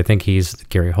YouTube because they think he's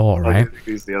Gary Holt, right?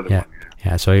 He's the other one. Yeah.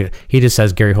 Yeah, so he just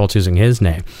says Gary Holt's using his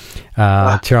name.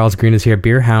 Charles Green is here.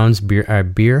 Beer Hounds Beer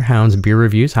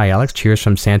Reviews. Hi, Alex. Cheers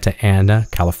from Santa Ana,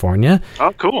 California.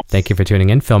 Oh, cool. Thank you for tuning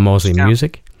in. Phil Mosley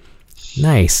Music.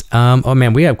 Nice. Oh,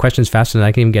 man, we have questions faster than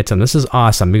I can even get to them. This is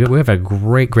awesome. We have a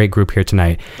great group here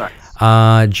tonight. Nice.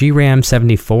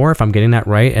 GRAM74, if I'm getting that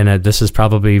right, and this is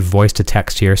probably voice to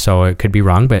text here, so it could be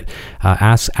wrong, but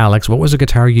ask Alex, what was the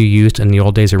guitar you used in the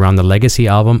old days around the Legacy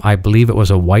album? I believe it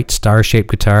was a white star-shaped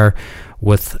guitar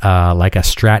with like a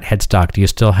Strat headstock. Do you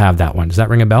still have that one? Does that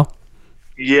ring a bell?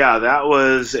 Yeah, that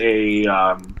was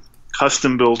a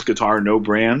custom-built guitar, no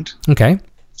brand. Okay.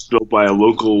 It's built by a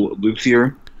local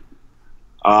luthier.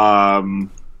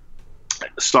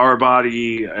 Star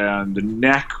body, and the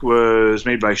neck was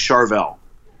made by Charvel.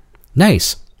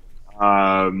 Nice.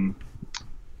 But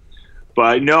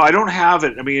no, I don't have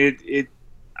it. I mean,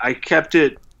 I kept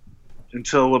it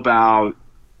until about,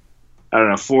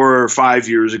 4 or 5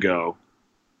 years ago,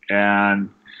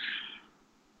 and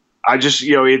I just,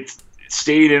 it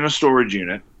stayed in a storage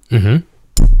unit. Mm-hmm.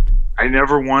 I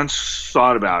never once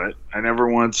thought about it. I never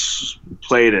once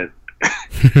played it.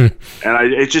 And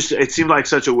it seemed like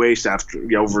such a waste after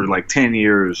over like 10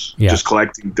 years just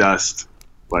collecting dust.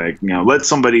 Like, let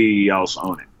somebody else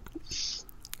own it.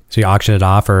 So you auctioned it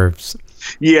off, or?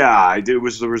 Yeah, there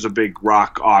was a big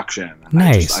rock auction.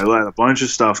 Nice. I let a bunch of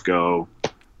stuff go.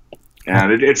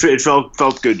 And it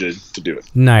felt good to do it.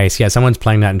 Nice. Yeah, someone's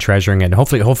playing that and treasuring it. And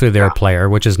hopefully they're a player,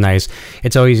 which is nice.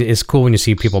 It's cool when you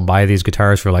see people buy these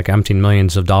guitars for like umpteen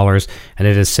millions of dollars and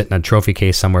it is sitting in a trophy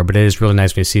case somewhere. But it is really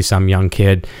nice when you see some young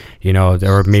kid,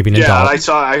 or maybe an adult.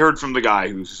 Yeah, I heard from the guy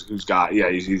who's got. Yeah,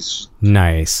 he's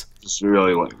nice. Just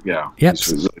really Yep.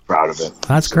 He's really proud of it.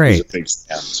 That's great. He's a big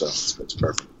fan, so it's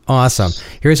perfect. Awesome.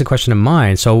 Here's a question of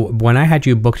mine. So when I had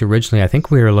you booked originally, I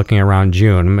think we were looking around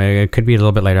June. It could be a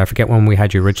little bit later. I forget when we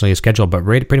had you originally scheduled, but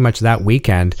pretty much that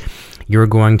weekend, you were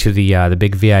going to the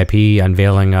big VIP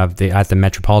unveiling at the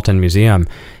Metropolitan Museum.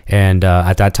 And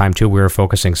at that time, too, we were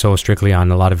focusing so strictly on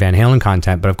a lot of Van Halen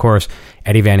content. But, of course,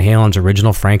 Eddie Van Halen's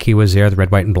original Frankie was there, the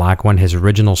red, white, and black one, his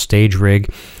original stage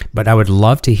rig. But I would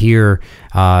love to hear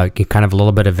kind of a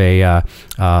little bit of a,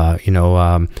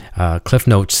 Cliff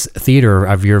Notes theater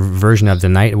of your version of the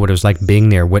night, what it was like being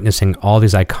there, witnessing all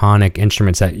these iconic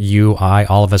instruments that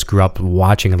all of us grew up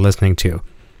watching and listening to.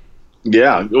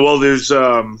 Yeah. Well, there's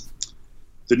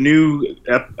the new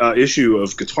issue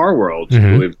of Guitar World,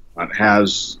 believe it or not,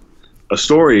 has a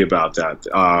story about that.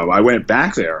 I went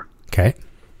back there. Okay.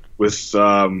 With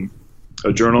a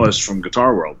journalist from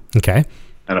Guitar World. Okay.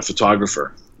 And a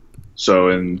photographer. So,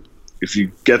 if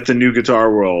you get the new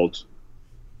Guitar World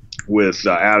with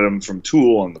Adam from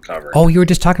Tool on the cover. Oh, you were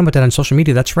just talking about that on social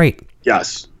media. That's right.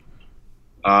 Yes.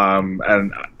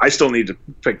 And I still need to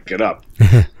pick it up.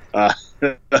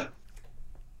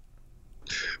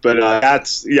 But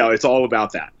that's it's all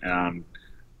about that.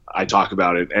 I talk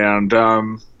about it, and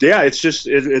it's just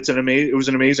it was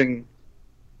an amazing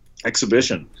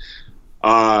exhibition.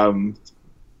 You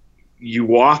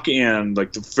walk in,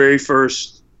 like the very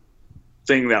first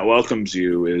thing that welcomes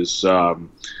you is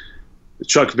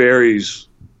Chuck Berry's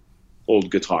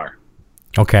old guitar.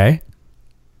 Okay.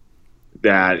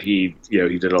 That he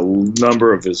did a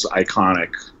number of his iconic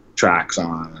tracks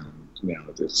on,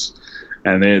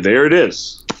 and there it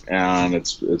is, and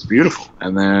it's beautiful.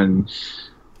 And then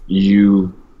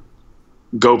you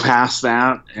go past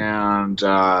that, and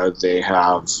they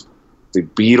have the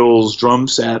Beatles drum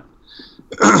set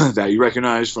that you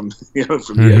recognize from the Ed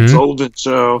Sullivan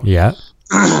Show. Yeah.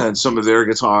 And some of their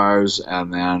guitars,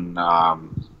 and then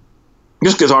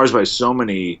just guitars by so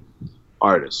many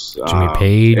artists. Jimmy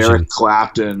Page, Eric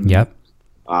Clapton. Yep.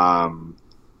 The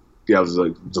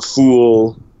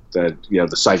Fool, the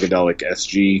psychedelic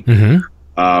SG.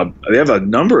 They have a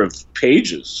number of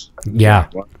pages. Yeah.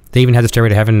 They even had the Stairway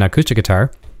to Heaven acoustic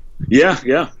guitar. Yeah.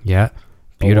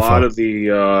 Beautiful. A lot of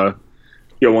the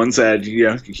one said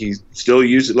he still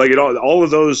uses it. Like all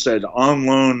of those said on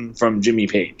loan from Jimmy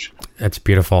Page. That's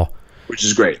beautiful. Which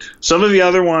is great. Some of the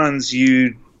other ones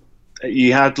you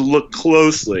had to look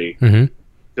closely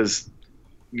because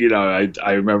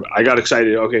I remember I got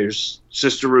excited. Okay, here's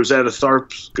Sister Rosetta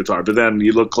Tharpe's guitar, but then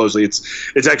you look closely. It's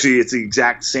the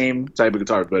exact same type of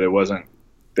guitar, but it wasn't.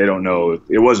 They don't know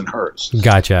it wasn't hers.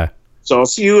 Gotcha. So a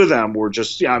few of them were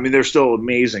just they're still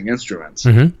amazing instruments,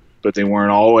 but they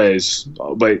weren't always.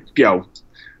 But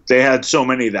they had so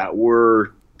many that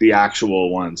were the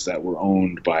actual ones that were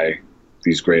owned by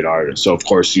these great artists. So of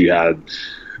course you had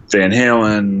Van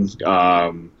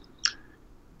Halen.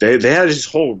 They had this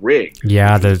whole rig.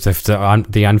 Yeah,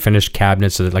 the unfinished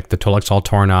cabinets, like the Tolex all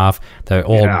torn off, the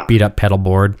old beat up pedal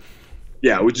board.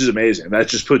 Yeah, which is amazing. That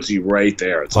just puts you right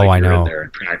there. It's like you're in there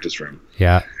in practice room.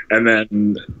 Yeah. And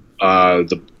then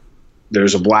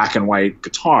there's a black and white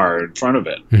guitar in front of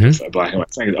it. A black and white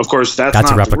thing. Of course, that's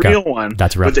not a replica. The real one.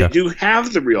 That's a replica. But they do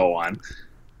have the real one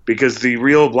because the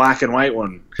real black and white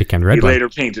one became red. He later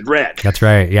painted red. That's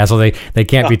right. Yeah, so they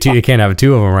can't be two. You can't have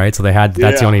two of them, right? So that's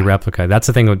the only replica. That's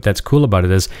the thing that's cool about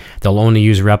it is they'll only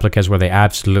use replicas where they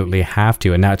absolutely have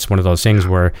to, and that's one of those things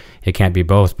where it can't be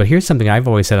both. But here's something I've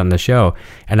always said on the show,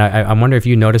 and I wonder if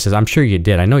you noticed this. I'm sure you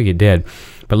did. I know you did.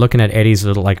 But looking at Eddie's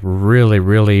little, like, really,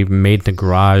 really made in the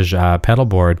garage pedal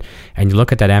board, and you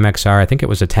look at that MXR, I think it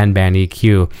was a 10-band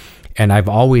EQ, and I've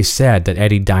always said that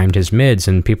Eddie dimed his mids,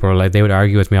 and people are like, they would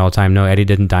argue with me all the time, no, Eddie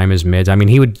didn't dime his mids. I mean,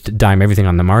 he would dime everything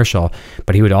on the Marshall,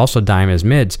 but he would also dime his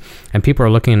mids, and people are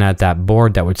looking at that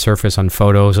board that would surface on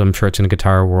photos. I'm sure it's in the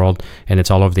Guitar World, and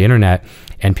it's all over the internet,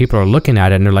 and people are looking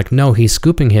at it, and they're like, no, he's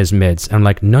scooping his mids. And I'm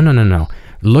like, no.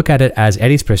 Look at it as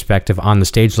Eddie's perspective on the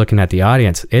stage looking at the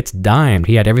audience. It's dimed.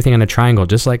 He had everything in a triangle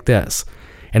just like this.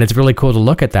 And it's really cool to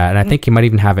look at that. And I think he might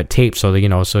even have it taped so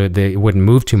that, so they wouldn't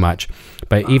move too much.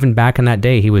 But even back in that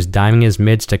day, he was diming his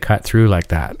mids to cut through like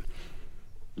that.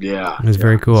 Yeah. It was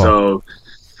very cool. So,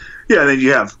 and then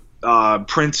you have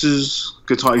Prince's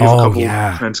guitar. You have a couple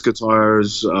of Prince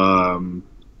guitars.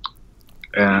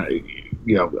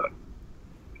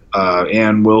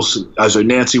 Ann Wilson,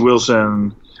 Nancy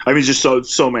Wilson. I mean, just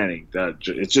so many that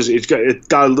it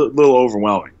got a little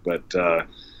overwhelming. But the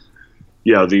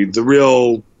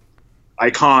real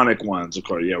iconic ones, of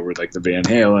course, were like the Van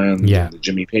Halen, the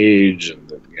Jimmy Page, and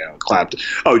the Clapton.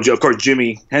 Oh, of course,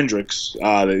 Jimi Hendrix.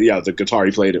 The guitar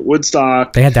he played at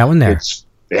Woodstock. They had that one there.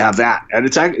 They have that, and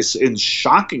it's in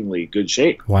shockingly good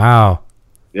shape. Wow.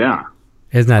 Yeah.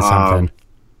 Isn't that something?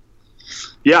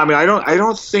 Yeah, I mean, I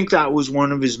don't think that was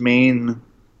one of his main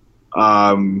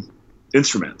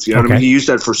instruments. You know what I mean? He used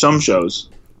that for some shows.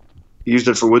 He used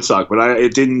it for Woodstock, but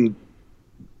it didn't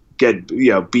get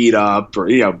beat up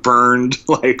or burned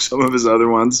like some of his other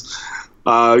ones.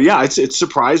 It's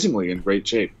surprisingly in great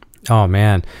shape. Oh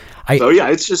man.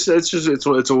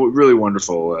 It's a really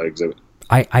wonderful exhibit.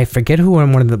 I forget who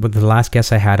one of the last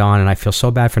guests I had on, and I feel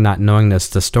so bad for not knowing the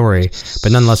story,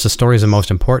 but nonetheless, the story is the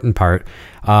most important part.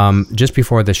 Just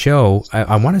before the show,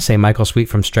 I want to say Michael Sweet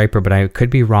from Stryper, but I could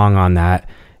be wrong on that.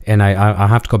 And I'll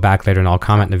have to go back later and I'll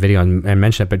comment in the video and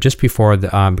mention it. But just before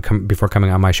before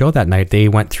coming on my show that night, they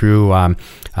went through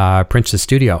Prince's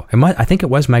studio. I think it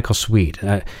was Michael Sweet,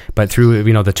 but through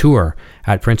the tour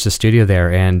at Prince's studio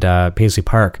there and Paisley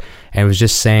Park, and it was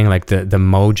just saying like the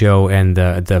mojo and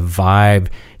the vibe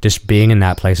just being in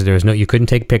that place. There was you couldn't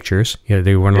take pictures.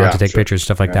 They weren't allowed to take pictures,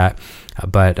 stuff like that.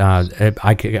 But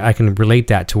I can relate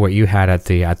that to what you had at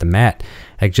the Met.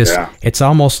 Like it's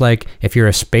almost like if you're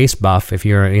a space buff, if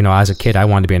you're, as a kid, I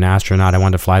wanted to be an astronaut. I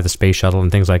wanted to fly the space shuttle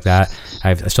and things like that.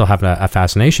 I still have a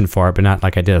fascination for it, but not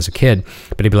like I did as a kid.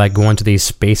 But it'd be like going to these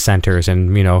space centers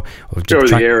and, or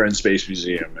the Air and Space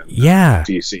Museum in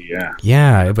DC.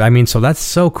 Yeah. I mean, so that's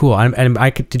so cool. And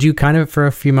did you kind of for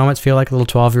a few moments feel like a little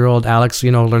 12-year-old Alex,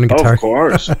 learning guitar?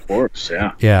 Oh, of course.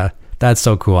 Yeah. Yeah. That's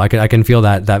so cool. I can feel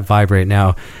that vibe right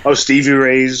now. Oh, Stevie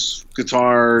Ray's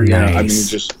guitar. Nice. I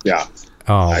mean,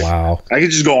 Oh, wow. I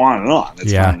could just go on and on.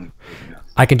 It's fun.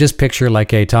 I can just picture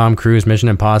like a Tom Cruise Mission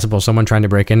Impossible, someone trying to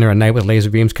break in there at night with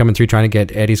laser beams coming through trying to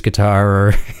get Eddie's guitar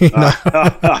or,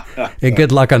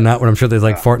 good luck on that one. I'm sure there's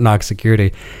like Fort Knox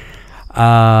security.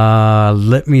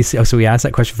 Let me see. Oh, so we asked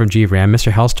that question from G Ram.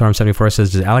 Mr. Hellstorm74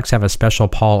 says, does Alex have a special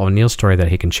Paul O'Neill story that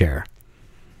he can share?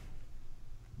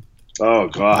 Oh,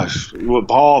 gosh. Well,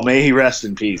 Paul, may he rest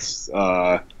in peace.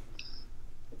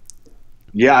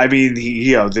 Yeah, I mean,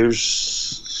 there's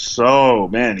so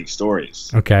many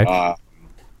stories. Okay.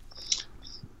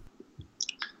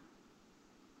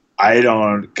 I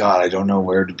don't know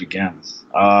where to begin.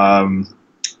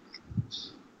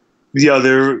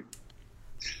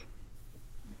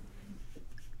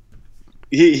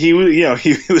 He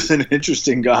was an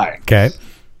interesting guy. Okay.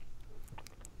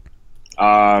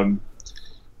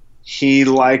 He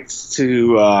liked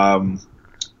to.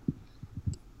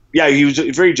 He was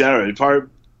very generous.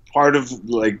 Part of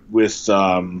like with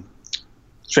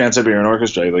Trans-Siberian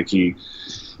Orchestra, like he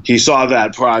saw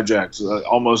that project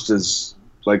almost as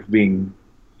like being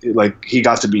like he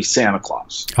got to be Santa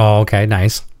Claus. Oh, okay,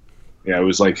 nice. Yeah, it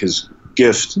was like his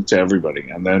gift to everybody,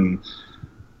 and then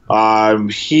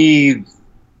he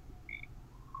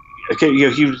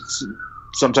would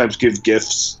sometimes give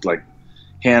gifts, like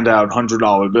hand out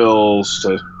 $100 bills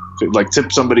to like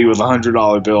tip somebody with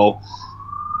 $100 bill.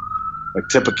 Like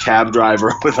tip a cab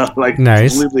driver with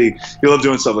nice. Completely. He loved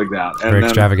doing stuff like that. And very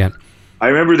extravagant. I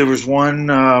remember there was one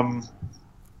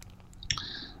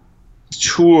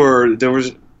tour. There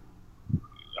was,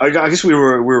 I guess we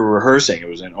were rehearsing. It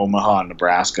was in Omaha,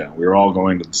 Nebraska. We were all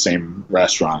going to the same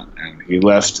restaurant, and he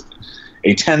left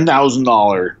a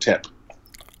 $10,000 tip.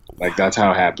 Like that's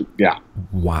how happy. Yeah.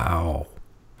 Wow.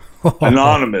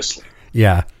 Anonymously.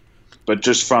 Yeah. But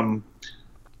just from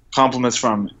compliments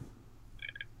from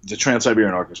the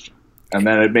Trans-Siberian Orchestra, and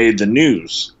then it made the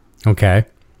news. Okay.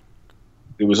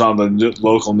 It was on the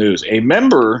local news. A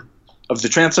member of the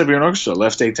Trans-Siberian Orchestra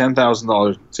left a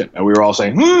 $10,000 tip, and we were all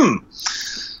saying,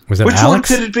 was it which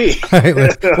Alex? one could it be?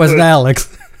 Was it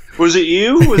Alex? Was it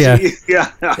you? Yeah.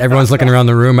 Everyone's looking around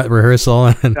the room at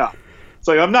rehearsal. And yeah. It's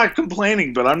like, I'm not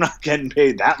complaining, but I'm not getting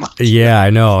paid that much. Yeah,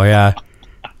 I know. Yeah.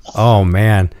 Oh,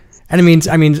 man. And I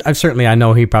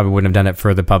know he probably wouldn't have done it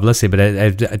for the publicity, but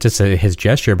it just his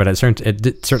gesture. But it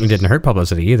certainly didn't hurt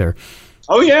publicity either.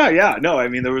 Oh yeah. No, I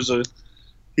mean there was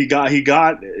he got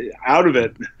out of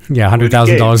it. Yeah,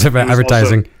 $100,000 of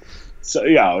advertising.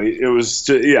 It was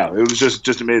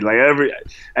just amazing. Like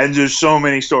and there's so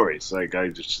many stories. Like I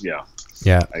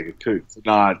could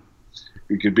not.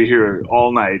 We could be here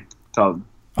all night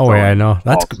Oh, yeah, I know.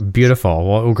 That's beautiful.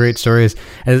 Well, great stories.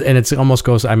 And it's almost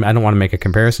goes, I don't want to make a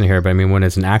comparison here, but I mean, when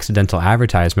it's an accidental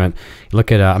advertisement, you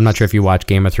look at, I'm not sure if you watch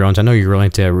Game of Thrones. I know you're really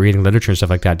into reading literature and stuff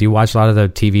like that. Do you watch a lot of the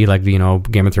TV, like,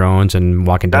 Game of Thrones and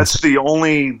Walking Dead?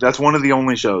 That's one of the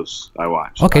only shows I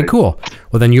watch. Okay, cool.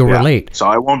 Well, then you'll relate. So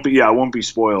I won't be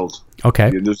spoiled.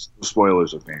 Okay. There's no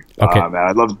spoilers with me. Okay. Man,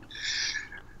 I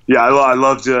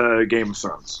loved Game of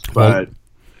Thrones, but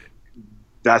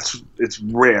it's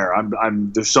rare.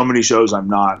 There's so many shows I'm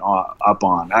not up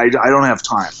on. I don't have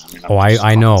time.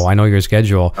 I know your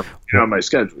schedule. My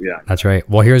schedule. Yeah, that's right.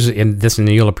 Well, and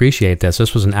you'll appreciate this.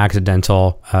 This was an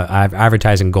accidental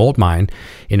advertising gold mine.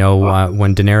 When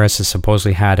Daenerys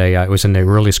supposedly had it was in the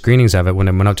early screenings of it when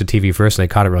it went out to TV first. They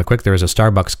caught it really quick. There was a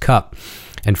Starbucks cup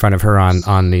in front of her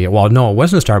on the. Well, no, it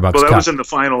wasn't a Starbucks cup. Well, that was in the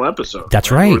final episode. That's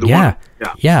right.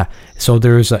 Yeah. So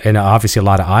there's and obviously a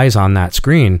lot of eyes on that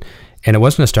screen. And it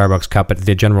wasn't a Starbucks cup, but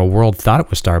the general world thought it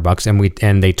was Starbucks,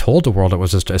 and they told the world it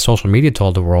was social media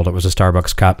told the world it was a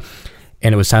Starbucks cup,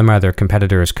 and it was some other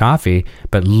competitor's coffee.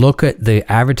 But look at the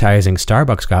advertising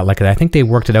Starbucks got. Like, I think they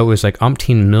worked it out. It was like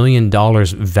 $umpteen million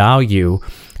value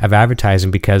of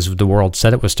advertising because the world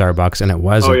said it was Starbucks, and it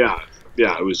wasn't. Oh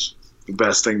yeah, it was the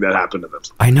best thing that happened to them.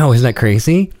 I know, isn't that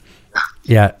crazy?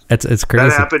 Yeah, it's crazy.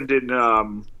 That happened in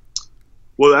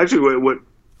well, actually,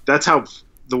 that's how.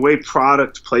 The way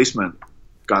product placement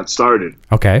got started,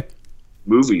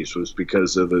 movies, was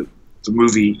because of the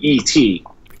movie E.T.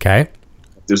 Okay.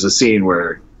 There's a scene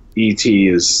where E.T.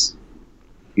 is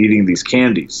eating these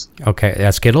candies.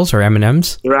 Okay, Skittles or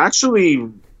M&Ms? They're actually,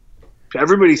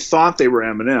 everybody thought they were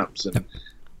M&Ms, and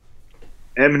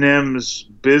M&M's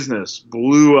business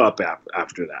blew up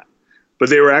after that. But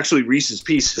they were actually Reese's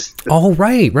Pieces. Oh,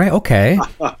 right, okay.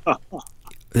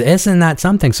 Isn't that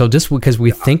something? So just because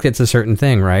we think it's a certain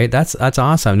thing, right? That's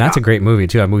awesome. That's a great movie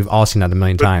too. I mean, we've all seen that a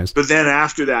million times. But then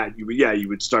after that, you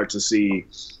would start to see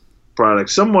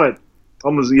products somewhat,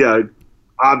 almost,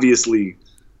 obviously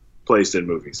placed in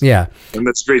movies. Yeah, and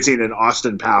that's a great scene in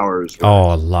Austin Powers. Oh,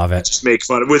 I love it. Just make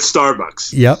fun of with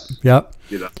Starbucks. Yep.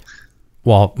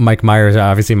 Well, Mike Myers,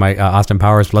 obviously, Austin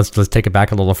Powers. Let's take it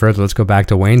back a little further. Let's go back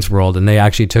to Wayne's World, and they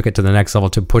actually took it to the next level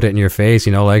to put it in your face.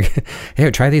 Like, here,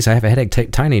 try these. I have a headache.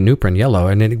 Take Tiny Nuprin Yellow,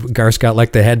 and then Garth's got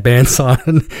like the headbands on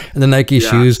and the Nike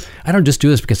shoes. I don't just do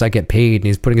this because I get paid. And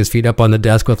he's putting his feet up on the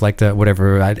desk with like the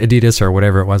whatever Adidas or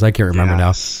whatever it was. I can't remember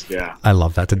now. Yeah, I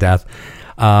love that to death.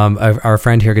 Our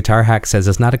friend here, Guitar Hack, says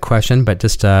it's not a question, but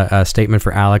just a statement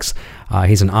for Alex.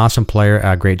 He's an awesome player,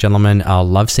 a great gentleman.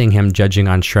 Love seeing him judging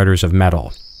on shredders of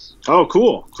metal. Oh,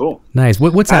 cool. Nice.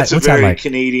 What's that? What's that like?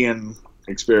 Canadian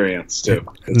experience too.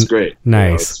 It's great.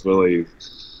 Nice. It's really.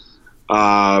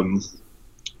 Well,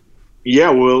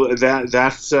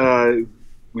 that's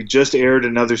we just aired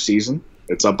another season.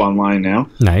 It's up online now.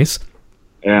 Nice.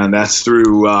 And that's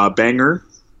through Banger,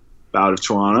 out of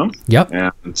Toronto. Yep.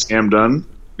 And Sam Dunn,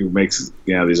 who makes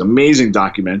these amazing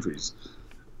documentaries.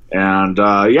 And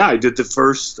I did the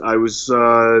first. I was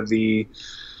the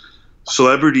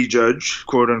celebrity judge,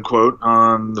 quote unquote,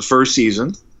 on the first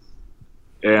season,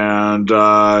 and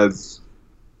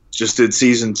just did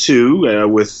season 2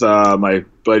 with my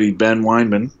buddy Ben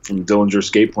Weinman from Dillinger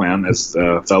Skate Plan as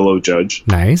the fellow judge.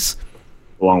 Nice.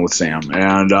 Along with Sam,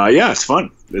 and it's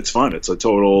fun. It's fun. It's a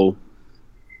total.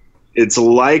 It's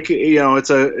like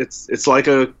it's like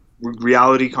a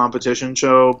reality competition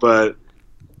show, but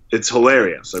it's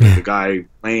hilarious. I mean, the guy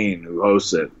Lane who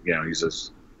hosts it, he's a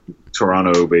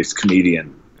Toronto-based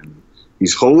comedian, and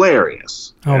he's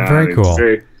hilarious. Oh, very cool.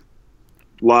 It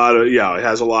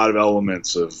has a lot of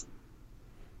elements of,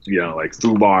 like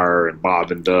Fubar and Bob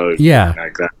and Doug. Yeah.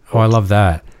 Like that. Oh, I love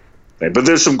that. But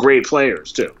there's some great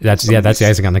players too. That's the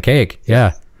icing on the cake.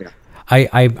 Yeah.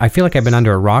 I feel like I've been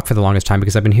under a rock for the longest time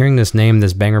because I've been hearing this name,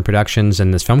 this Banger Productions,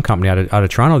 and this film company out of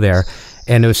Toronto there.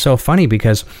 And it was so funny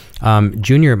because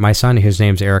Junior, my son, his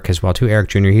name's Eric as well too. Eric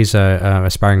Jr., he's a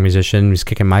aspiring musician. He's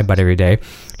kicking my butt every day.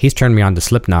 He's turned me on to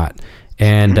Slipknot.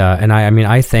 And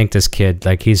I thank this kid.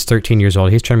 Like, he's 13 years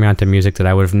old. He's turned me on to music that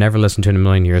I would have never listened to in a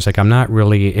million years. Like, I'm not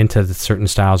really into the certain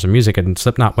styles of music, and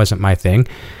Slipknot wasn't my thing.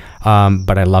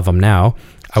 But I love them now.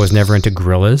 I was never into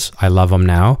Gorillaz. I love them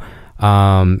now.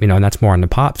 And that's more on the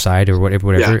pop side or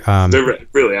whatever. Yeah, they're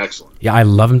really excellent. Yeah, I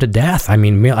love them to death. I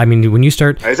mean, when you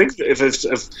start, I think if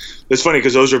it's funny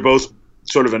because those are both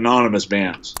sort of anonymous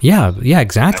bands. Yeah,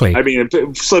 exactly. I mean,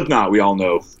 Slipknot, we all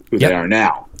know who they are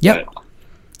now. Yep,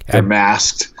 they're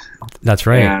masked. That's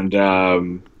right. And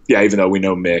even though we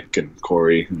know Mick and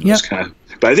Corey, and those kind of,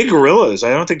 But I think Gorillaz,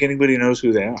 I don't think anybody knows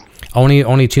who they are.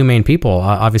 Only two main people,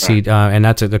 obviously, and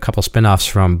that's a couple spin-offs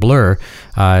from Blur.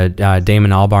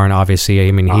 Damon Albarn, obviously,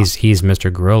 I mean, he's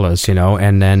Mr. Gorillaz, you know,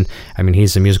 and then, I mean,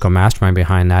 he's the musical mastermind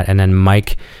behind that. And then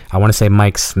Mike, I want to say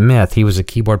Mike Smith, he was a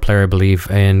keyboard player, I believe,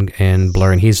 in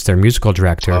Blur, and he's their musical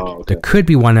director. Oh, okay. There could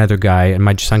be one other guy, and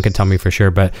my son can tell me for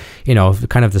sure, but, you know,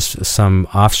 kind of some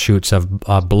offshoots of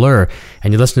Blur,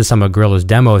 and you listen to some of Gorillaz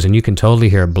demos, and you can totally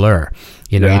hear Blur.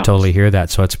 You know, you totally hear that.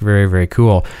 So it's very, very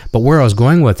cool. But where I was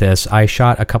going with this, I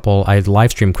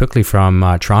live streamed quickly from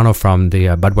Toronto from the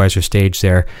Budweiser stage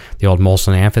there, the old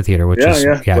Molson Amphitheater, which is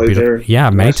beautiful. Yeah,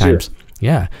 many times.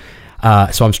 Yeah.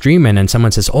 So I'm streaming and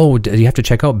someone says, "Oh, you have to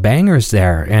check out Bangers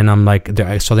there." And I'm like,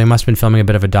 so they must have been filming a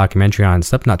bit of a documentary on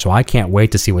Slipknot. So I can't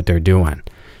wait to see what they're doing.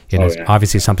 You know,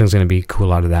 obviously something's going to be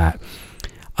cool out of that.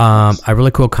 A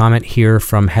really cool comment here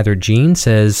from Heather Jean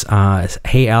says,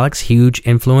 "Hey Alex, huge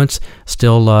influence.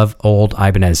 Still love old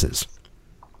Ibanez's."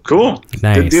 Cool,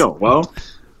 nice, good deal. Well,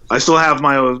 I still have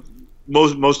my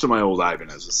most of my old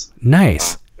Ibanez's.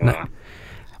 Nice.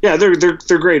 Yeah,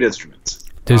 they're great instruments.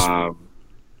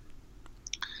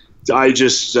 I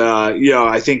just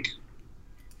I think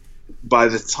by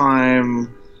the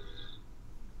time.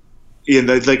 Yeah,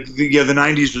 the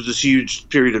 90s was this huge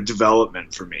period of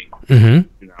development for me. Mm-hmm.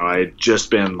 You know, I had just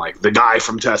been like the guy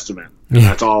from Testament.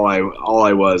 That's all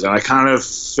I was, and I kind of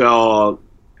felt,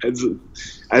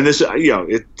 and this, you know,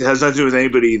 it has nothing to do with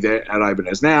anybody at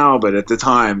Ibanez now, but at the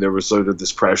time there was sort of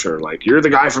this pressure, like, you're the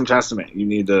guy from Testament. You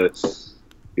need to,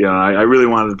 you know, I really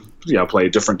wanted to, you know, play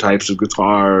different types of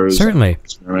guitars. Certainly,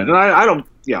 and I don't,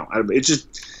 you know,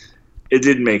 it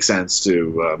didn't make sense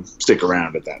to stick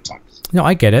around at that time. No,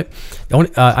 I get it.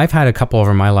 I've had a couple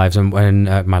over my life, and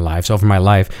I think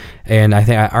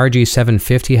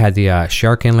RG750 had the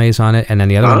shark inlays on it, and then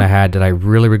the other one I had that I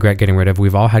really regret getting rid of.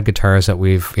 We've all had guitars that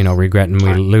we've, you know, regret and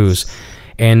we lose.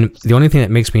 And the only thing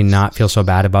that makes me not feel so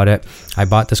bad about it, I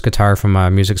bought this guitar from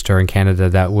a music store in Canada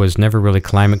that was never really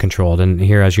climate controlled. And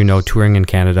here, as you know, touring in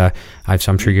Canada,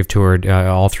 I'm sure you've toured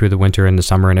all through the winter and the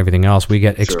summer and everything else. We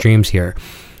get extremes here.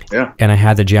 Yeah. And I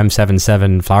had the Gem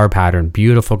 77 flower pattern,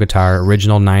 beautiful guitar,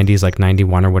 original 90s, like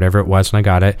 91 or whatever it was when I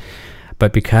got it.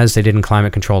 But because they didn't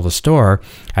climate control the store,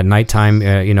 at nighttime,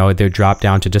 you know, they'd drop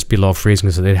down to just below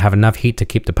freezing, so they'd have enough heat to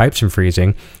keep the pipes from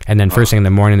freezing. And then first thing in the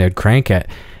morning, they'd crank it.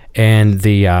 And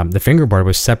the fingerboard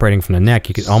was separating from the neck.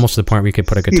 You could almost to the point where you could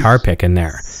put a guitar pick in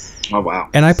there. Oh, wow.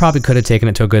 And I probably could have taken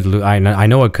it to a good... I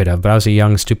know I could have, but I was a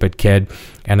young, stupid kid,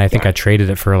 and I think I traded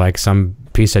it for like some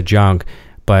piece of junk.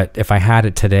 But if I had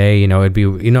it today, you know, it'd be,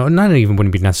 you know,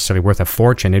 wouldn't be necessarily worth a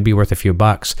fortune. It'd be worth a few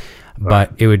bucks,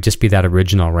 but it would just be that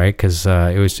original, right? Because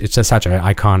it's just such an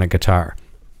iconic guitar.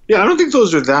 Yeah, I don't think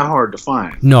those are that hard to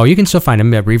find. No, you can still find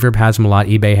them. Reverb has them a lot.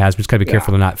 eBay has them. Just gotta be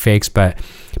careful they're not fakes. But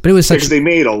it was such. Because they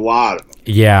made a lot of them.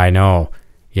 Yeah, I know.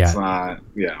 Yeah. It's not.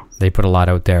 Yeah. They put a lot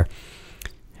out there.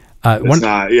 It's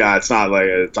not. Yeah, it's not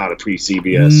a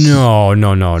pre-CBS. No,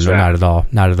 not at all.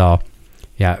 Not at all.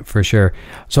 Yeah, for sure.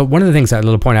 So one of the things, that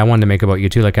little point I wanted to make about you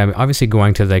too, like I'm obviously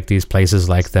going to like these places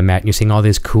like the Met, and you're seeing all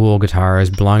these cool guitars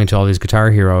belonging to all these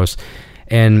guitar heroes,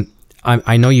 and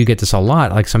I know you get this a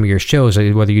lot, like some of your shows,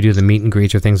 whether you do the meet and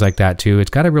greets or things like that too.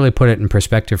 It's got to really put it in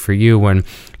perspective for you when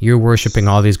you're worshiping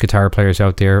all these guitar players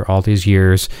out there all these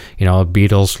years, you know,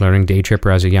 Beatles, learning Day Tripper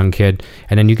as a young kid,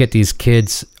 and then you get these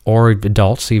kids or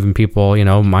adults, even people, you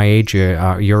know, my age,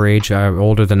 your age,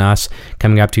 older than us,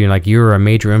 coming up to you like, you're a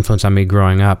major influence on me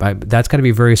growing up. That's got to be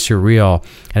very surreal,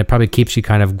 and it probably keeps you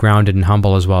kind of grounded and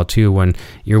humble as well too when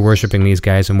you're worshiping these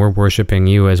guys and we're worshiping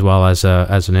you as well as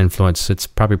an influence. It's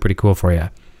probably pretty cool for you.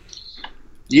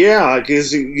 Yeah,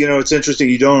 because, you know, it's interesting.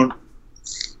 You don't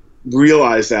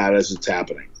realize that as it's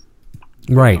happening.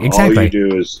 Right, exactly. All you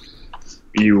do is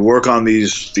you work on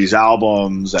these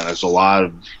albums, and it's a lot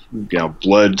of, you know,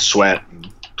 blood, sweat, and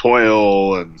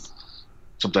toil, and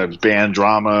sometimes band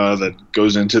drama that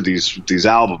goes into these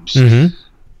albums. Mm-hmm.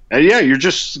 And yeah, you're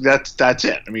just that's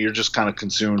it. I mean, you're just kind of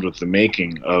consumed with the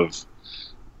making of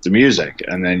the music,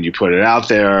 and then you put it out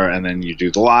there, and then you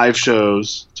do the live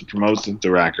shows to promote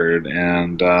the record,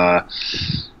 and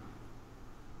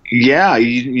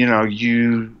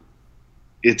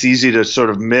it's easy to sort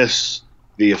of miss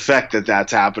the effect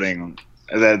that's happening,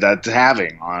 that's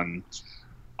having on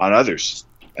others.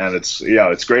 And it's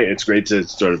great. It's great to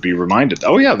sort of be reminded,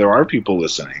 oh yeah, there are people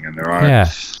listening, and there are,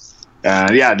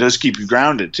 and it does keep you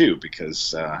grounded too,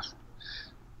 because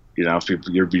you know,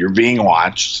 people, you're being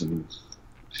watched, and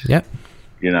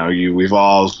you know, we've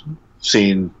all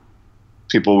seen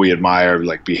people we admire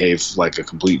like behave like a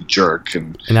complete jerk,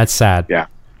 and that's sad. Yeah,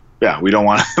 we don't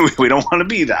want to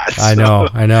be that. I know.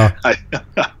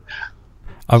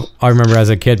 I remember as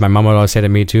a kid, my mom would always say to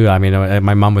me too. I mean,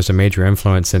 my mom was a major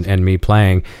influence in me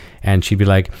playing, and she'd be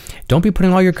like, "Don't be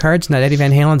putting all your cards in that Eddie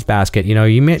Van Halen's basket. You know,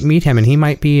 you meet him, and he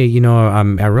might be,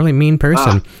 a really mean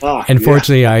person."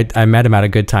 Unfortunately, yeah. I met him at a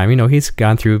good time. You know, he's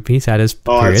had his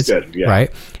periods, that's good. Yeah.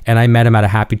 Right? And I met him at a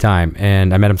happy time,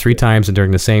 and I met him 3 times and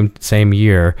during the same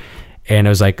year. And I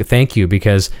was like, thank you,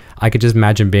 because I could just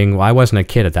imagine I wasn't a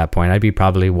kid at that point. I'd be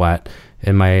probably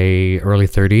in my early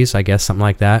 30s, I guess, something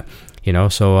like that.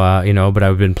 So, but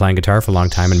I've been playing guitar for a long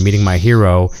time and meeting my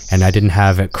hero, and I didn't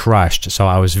have it crushed. So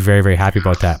I was very, very happy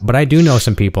about that. But I do know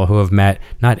some people who have met,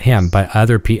 not him, but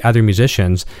other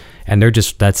musicians, and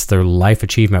that's their life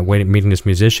achievement, meeting this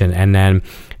musician, and then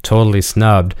totally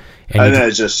snubbed. And then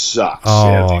it just sucks.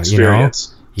 Oh, the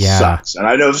experience yeah. sucks. And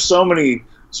I know so many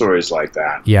stories like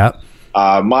that. Yep.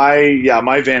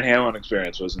 My Van Halen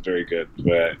experience wasn't very good,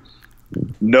 but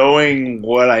knowing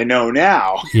what I know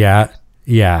now, yeah,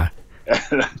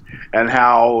 and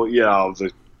how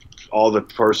all the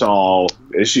personal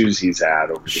issues he's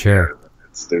had over the years,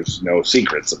 there's no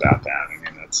secrets about that.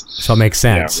 I mean, so it makes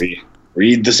sense.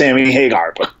 Read the Sammy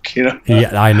Hagar book, Yeah,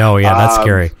 I know. Yeah, that's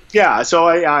scary. Yeah, so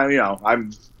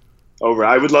I'm over.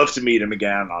 I would love to meet him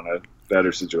again on a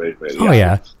better situation. But, Oh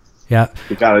yeah. Yeah,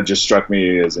 he kind of just struck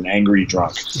me as an angry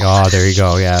drunk. Oh, there you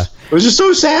go. Yeah, it was just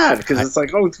so sad because it's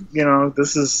like,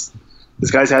 this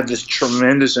guy's had this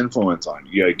tremendous influence on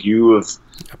you. Like your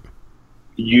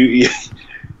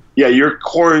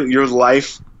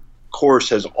life course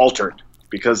has altered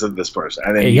because of this person,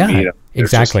 and then you meet him.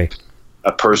 Exactly,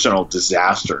 a personal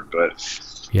disaster.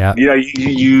 But yeah,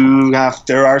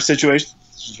 there are situations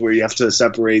where you have to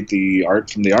separate the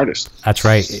art from the artist. That's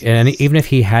right. And even if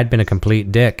he had been a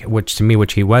complete dick, which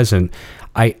he wasn't,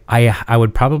 I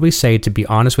would probably say, to be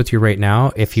honest with you right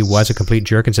now, if he was a complete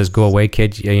jerk and says, "Go away,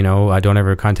 kid, don't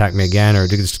ever contact me again," or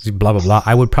blah, blah, blah,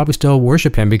 I would probably still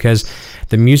worship him because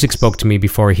the music spoke to me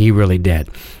before he really did,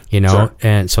 Sure.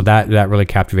 And so that really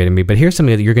captivated me. But here's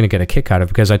something that you're going to get a kick out of,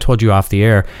 because I told you off the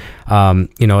air,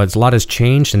 it's a lot has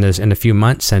changed in a few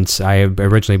months since I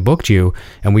originally booked you,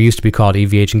 and we used to be called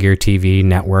EVH and Gear TV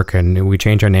Network, and we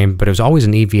changed our name, but it was always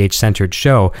an EVH centered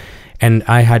show. And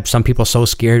I had some people so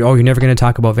scared, "Oh, you're never going to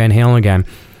talk about Van Halen again."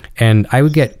 And I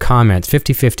would get comments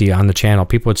 50-50 on the channel.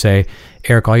 People would say,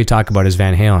 "Eric, all you talk about is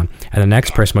Van Halen." And the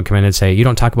next person would come in and say, "You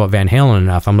don't talk about Van Halen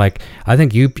enough." I'm like, I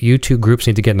think you two groups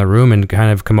need to get in the room and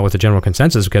kind of come up with a general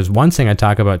consensus, because one thing I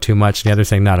talk about too much, and the other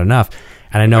thing not enough.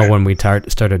 And I know when we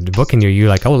started booking you, you're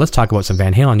like, "Oh, let's talk about some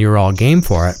Van Halen." You were all game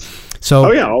for it. So,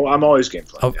 I'm always game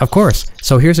for it. Of course.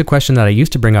 So here's a question that I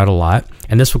used to bring out a lot,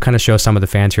 and this will kind of show some of the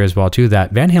fans here as well too,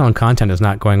 that Van Halen content is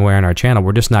not going away on our channel.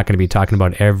 We're just not going to be talking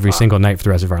about it every single night for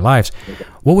the rest of our lives. Okay.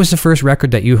 What was the first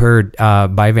record that you heard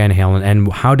by Van Halen,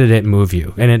 and how did it move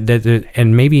you?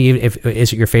 And maybe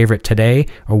is it your favorite today,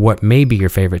 or what may be your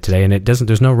favorite today? And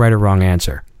there's no right or wrong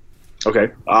answer.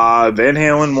 Okay. Van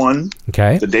Halen 1.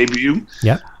 Okay. The debut.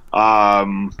 Yeah.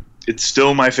 It's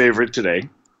still my favorite today.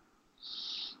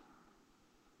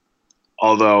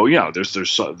 Although,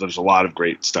 there's a lot of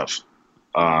great stuff.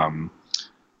 I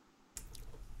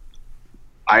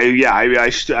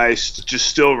just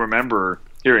still remember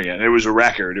hearing it. And it was a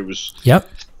record. It was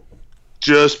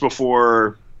just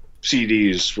before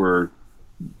CDs were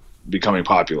becoming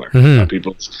popular. Mm-hmm.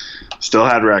 People still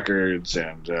had records,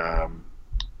 and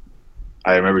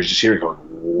I remember just hearing, going,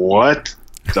 "What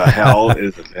the hell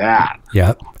is that?"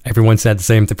 Yep. Everyone said the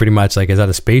same thing pretty much. Like, is that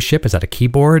a spaceship? Is that a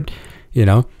keyboard?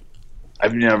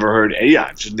 I've never heard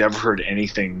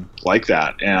anything like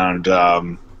that.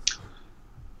 And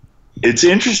it's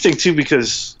interesting too,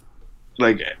 because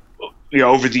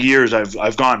over the years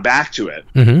I've gone back to it.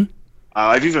 Mm-hmm.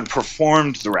 I've even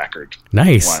performed the record.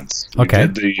 Nice. Once. Okay.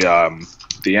 We did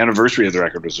the anniversary of the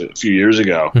record was a few years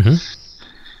ago. Mm-hmm.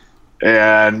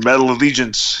 And Metal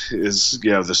Allegiance is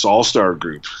this all-star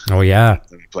group. Oh yeah.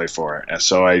 That we play for. And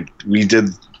so we did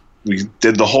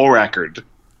the whole record.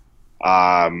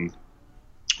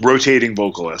 Rotating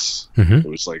vocalists. Mm-hmm. It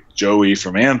was like Joey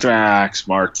from Anthrax,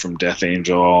 Mark from Death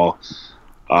Angel,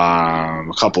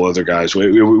 a couple other guys.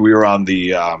 We were on the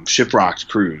Shiprocked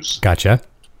cruise. Gotcha.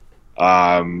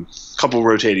 Couple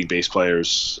rotating bass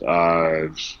players,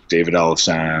 David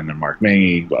Ellison and Mark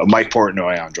Mangy, Mike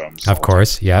Portnoy on drums. Of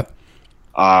course, yep.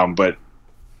 But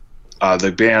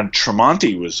the band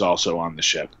Tremonti was also on the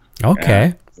ship.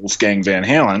 Okay. Wolfgang Van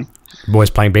Halen was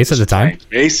playing bass at the time.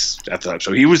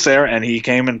 So he was there, and he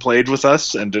came and played with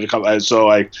us and did a couple.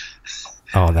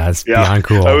 Oh, that's beyond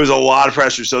cool. It was a lot of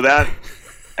pressure. So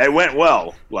it went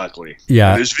well, luckily.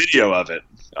 Yeah. There's video of it.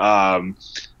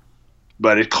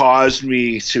 But it caused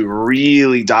me to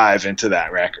really dive into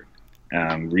that record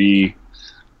and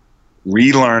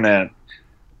relearn it.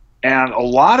 And a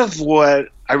lot of what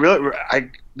I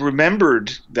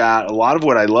remembered that a lot of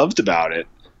what I loved about it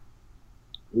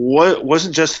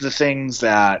wasn't just the things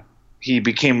that he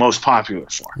became most popular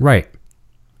for. Right.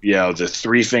 You know, the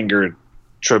 3-fingered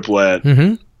triplet.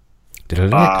 Mm-hmm. The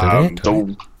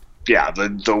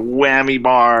whammy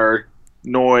bar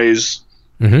noise.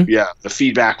 Mm-hmm. Yeah, the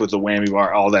feedback with the whammy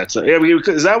bar, all that stuff. Yeah,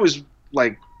 because that was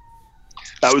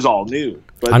all new.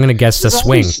 But I'm gonna guess the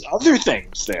swing. Other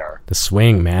things there. The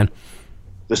swing, man.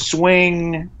 The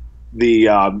swing.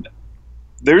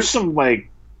 There's some like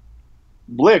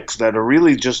licks that are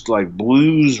really just like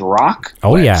blues rock.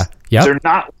 Oh licks. yeah, yeah. They're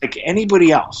not like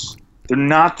anybody else. They're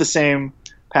not the same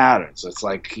patterns. It's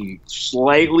like he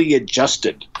slightly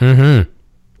adjusted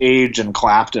Age and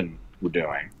Clapton were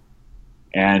doing,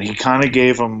 and he kind of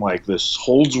gave them like this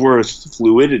Holdsworth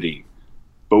fluidity,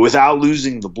 but without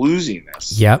losing the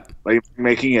bluesiness. Yep. Like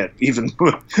making it even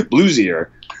bluesier.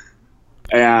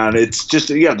 And it's just,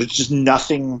 there's just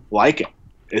nothing like it.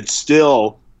 It's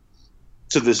still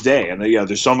to this day. And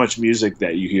there's so much music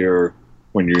that you hear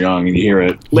when you're young and you hear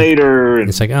it later. And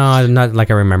it's like, oh, not like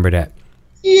I remembered it.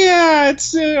 Yeah, it's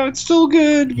still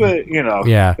good, but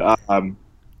Yeah.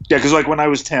 Because like when I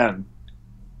was 10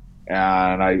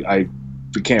 and I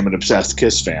became an obsessed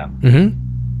Kiss fan.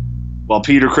 Mm-hmm. Well,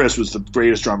 Peter Criss was the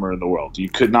greatest drummer in the world. You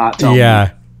could not tell me.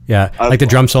 Yeah. Like the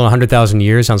drum solo in 100,000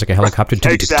 Years sounds like a helicopter.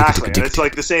 Exactly. And it's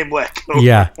like the same lick.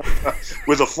 Yeah.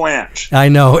 With a flange. I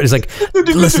know. It's like,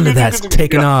 listen to that. It's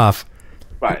taking off.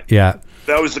 Right. Yeah.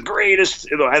 That was the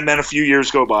greatest. And then a few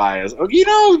years go by.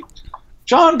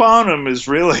 John Bonham is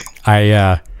really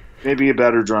maybe a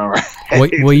better drummer.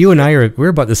 Well, you and I we're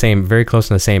about the same, very close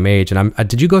in the same age. And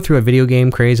did you go through a video game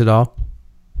craze at all?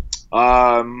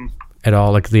 At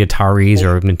all, like the Ataris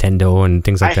or Nintendo and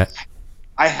things like that?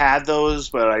 I had those,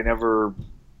 but I never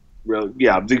really.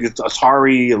 Yeah, I think it's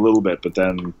Atari a little bit, but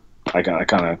then I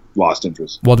kind of lost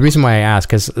interest. Well, the reason why I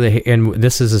ask and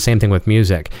this is the same thing with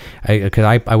music,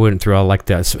 because I went through all like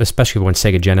this, especially when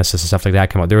Sega Genesis and stuff like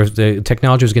that came out. The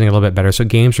technology was getting a little bit better, so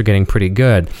games were getting pretty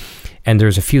good. And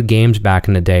there's a few games back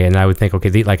in the day, and I would think, okay,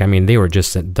 they were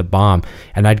just the bomb.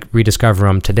 And I'd rediscover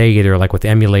them today, either like with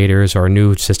emulators or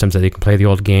new systems that you can play the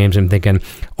old games. And thinking,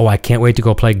 oh, I can't wait to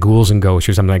go play Ghouls and Ghosts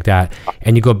or something like that.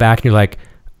 And you go back and you're like,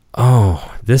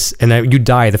 oh, this, and then you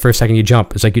die the first second you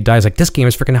jump. It's like you die. It's like, this game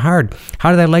is freaking hard.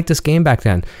 How did I like this game back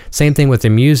then? Same thing with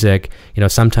the music.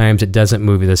 Sometimes it doesn't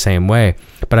move you the same way.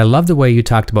 But I love the way you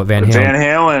talked about Van Halen. Van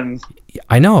Halen.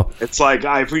 I know. It's like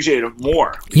I appreciate it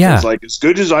more. Yeah. It's like as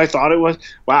good as I thought it was.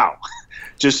 Wow.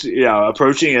 Just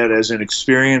approaching it as an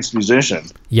experienced musician.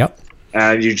 Yep.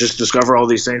 And you just discover all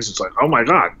these things. It's like, oh my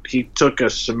God, he took a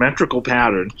symmetrical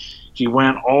pattern. He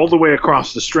went all the way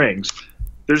across the strings.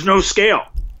 There's no scale.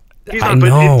 But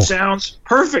it sounds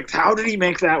perfect. How did he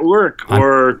make that work?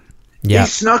 He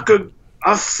snuck a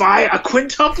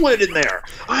quintuplet in there.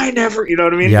 I never, you know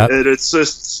what I mean? Yep. It's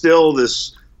just still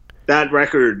that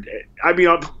record. I mean,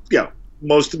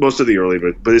 most of the early,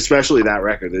 but especially that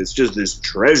record. It's just this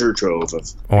treasure trove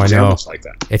of examples like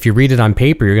that. If you read it on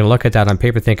paper, you're going to look at that on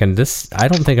paper thinking, I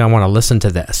don't think I want to listen to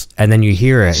this. And then you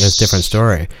hear it, it's a different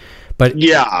story. But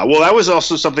yeah, well, that was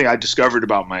also something I discovered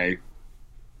about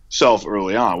myself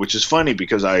early on, which is funny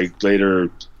because I later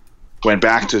went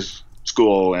back to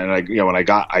school and I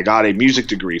got a music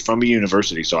degree from a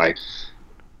university, so I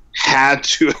had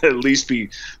to at least be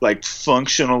like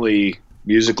functionally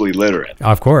musically literate.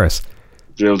 Of course.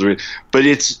 But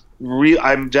it's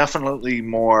I'm definitely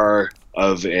more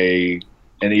of an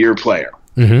ear player.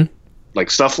 Mm-hmm. Like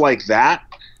stuff like that,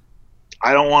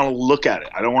 I don't want to look at it.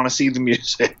 I don't want to see the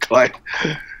music. Like,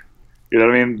 you know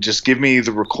what I mean? Just give me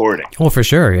the recording. Well, for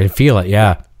sure. And feel it,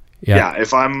 yeah. Yeah,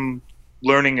 if I'm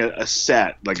learning a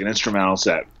set, like an instrumental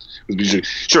set with music,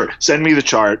 sure, send me the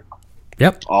chart.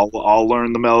 Yep. I'll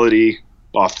learn the melody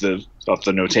off the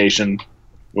notation,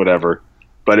 whatever.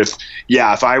 But if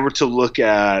I were to look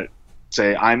at,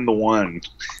 say, I'm the One,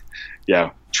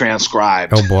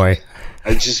 transcribed. Oh boy.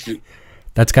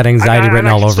 That's got anxiety written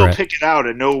all over it. I can still pick it out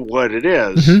and know what it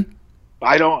is. Mm-hmm.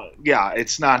 I don't. Yeah,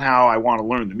 it's not how I want to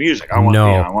learn the music. I want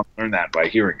to learn that by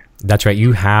hearing it. That's right.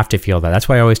 You have to feel that. That's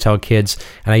why I always tell kids,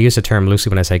 and I use the term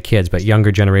loosely when I say kids, but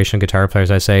younger generation guitar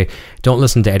players, I say, don't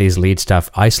listen to Eddie's lead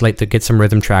stuff. Get some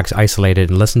rhythm tracks isolated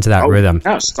and listen to that rhythm.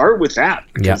 Yeah, start with that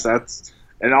because that's.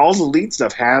 And all the lead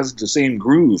stuff has the same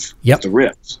groove. Yep. The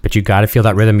riffs. But you got to feel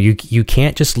that rhythm. You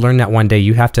can't just learn that one day.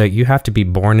 You have to be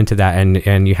born into that,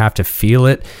 and you have to feel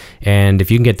it. And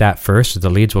if you can get that first, the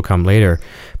leads will come later.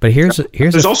 But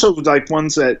there's also like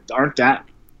ones that aren't that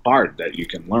hard that you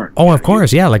can learn. Oh, of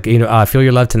course, yeah. Like Feel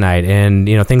Your Love Tonight, and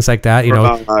things like that.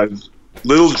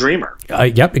 Little Dreamer.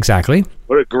 Yep, exactly.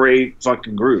 What a great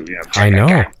fucking groove. You know, I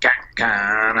know.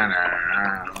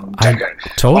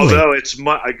 Totally. Although it's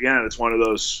one of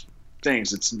those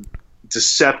things. It's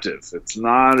deceptive. It's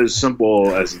not as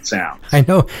simple as it sounds. I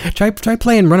know. Try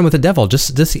playing Running with the Devil.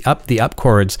 Just the up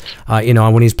chords.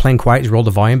 When he's playing quiet, you roll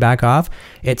the volume back off.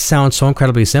 It sounds so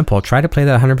incredibly simple. Try to play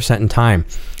that 100% in time.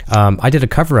 I did a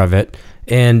cover of it,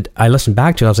 and I listened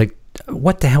back to it. I was like,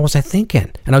 what the hell was I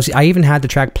thinking? And I even had the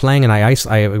track playing, and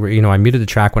I muted the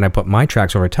track when I put my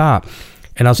tracks over top.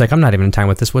 And I was like, I'm not even in time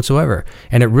with this whatsoever.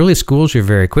 And it really schools you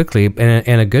very quickly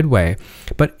in a good way.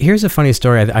 But here's a funny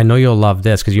story. I know you'll love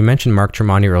this because you mentioned Mark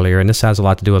Tremonti earlier, and this has a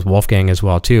lot to do with Wolfgang as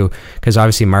well, too, because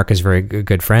obviously Mark is very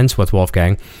good friends with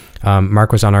Wolfgang.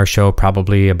 Mark was on our show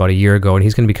probably about a year ago, and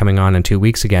he's going to be coming on in 2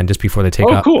 weeks again, just before they take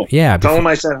up. Oh, cool. Yeah. Tell him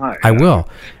I said hi. I will.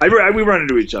 We run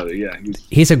into each other, yeah.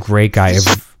 He's a great guy.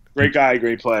 Great guy,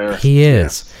 great player. He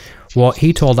is. Yeah. Well,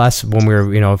 he told us when we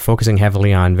were, focusing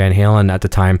heavily on Van Halen at the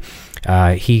time,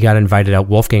 he got invited out.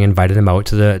 Wolfgang invited him out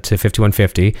to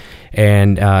 5150,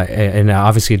 and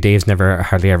obviously Dave's never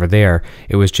hardly ever there.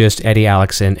 It was just Eddie,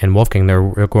 Alex, and Wolfgang. They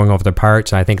were going over their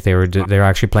parts, and I think they were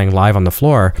actually playing live on the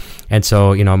floor. And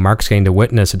so Mark's getting to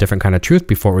witness a different kind of Truth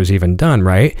before it was even done,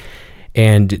 right?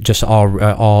 And just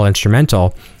all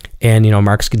instrumental. And,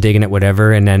 Mark's digging it,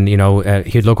 whatever. And then,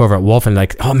 he'd look over at Wolf and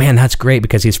like, oh, man, that's great,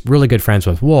 because he's really good friends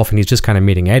with Wolf, and he's just kind of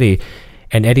meeting Eddie.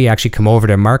 And Eddie actually come over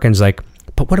to Mark and's like,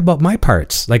 but what about my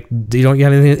parts? Like, you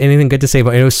have anything good to say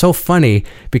about it? It was so funny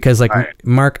because, like,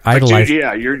 Mark idolized.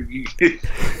 You're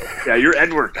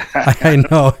Edward. I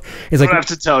know. It's I don't have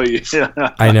to tell you.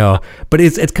 I know. But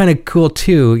it's kind of cool,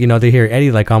 too, to hear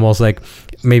Eddie, like, almost like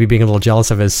maybe being a little jealous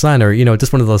of his son, or,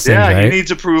 just one of those things, right? Yeah, he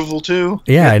needs approval, too.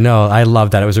 Yeah, I know. I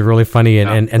love that. It was a really funny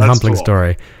and humbling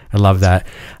story. I love that.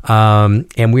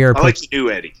 And we are. I like the new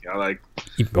Eddie.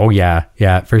 Oh,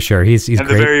 yeah, for sure. He's and great.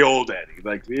 The very old Eddie.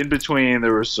 Like, in between,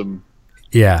 there was some...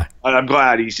 Yeah. I'm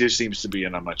glad he just seems to be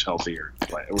in a much healthier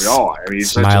place. We all are. I mean, he's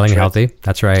smiling, healthy.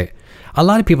 That's right. A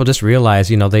lot of people just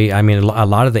realize, a lot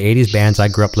of the 80s bands I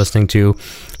grew up listening to,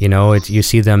 you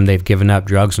see them, they've given up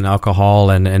drugs and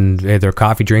alcohol, and they're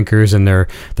coffee drinkers, and they're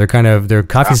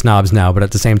coffee snobs now. But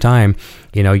at the same time,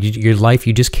 your life,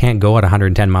 you just can't go at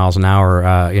 110 miles an hour,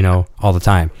 all the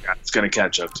time. Yeah, it's going to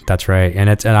catch up to you. That's right. And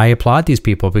I applaud these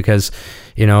people because,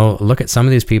 look at some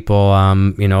of these people,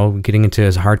 getting into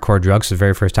hardcore drugs the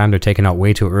very first time. They're taken out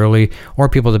way too early, or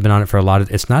people that have been on it for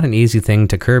it's not an easy thing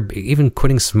to curb. Even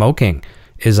quitting smoking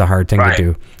is a hard thing to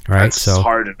do, right? That's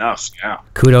hard enough, yeah.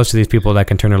 Kudos to these people that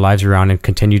can turn their lives around and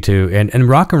continue to, and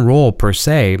rock and roll per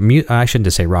se, I shouldn't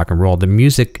just say rock and roll, the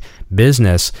music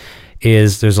business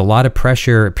there's a lot of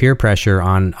pressure, peer pressure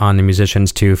on the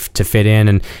musicians to fit in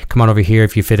and come on over here.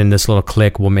 If you fit in this little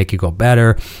clique, we'll make you go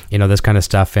better, this kind of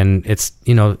stuff. And it's,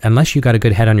 unless you got a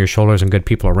good head on your shoulders and good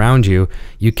people around you,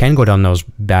 you can go down those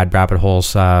bad rabbit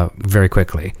holes very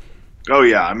quickly. Oh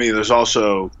yeah. I mean, there's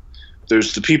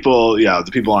the people, the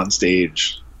people on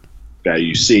stage that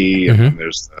you see, and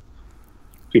there's the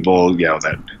people,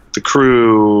 that the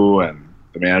crew and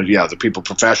the people,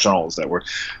 professionals that were,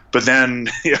 but then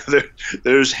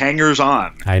there's hangers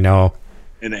on. I know.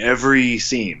 In every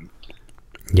scene.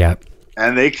 Yep.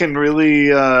 And they can really,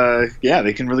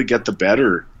 get the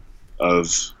better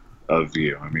of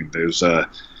you. I mean, there's a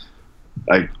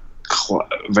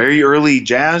very early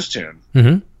jazz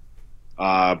tune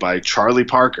by Charlie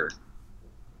Parker.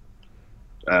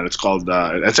 And it's called,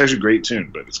 it's actually a great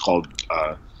tune, but it's called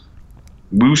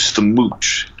Moose the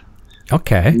Mooch.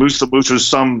 Okay. Moose the Mooch was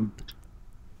some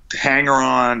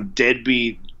hanger-on,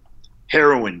 deadbeat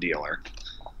heroin dealer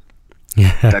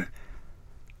that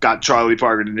got Charlie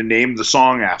Parker to name the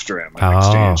song after him in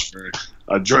exchange for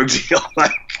a drug deal.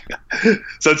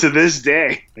 So to this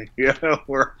day,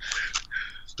 we're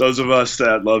those of us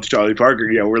that love Charlie Parker,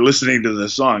 we're listening to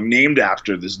this song named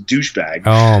after this douchebag.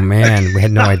 Oh man, we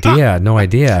had no idea. No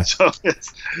idea. So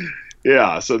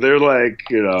so they're like,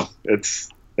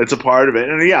 it's a part of it.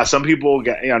 And some people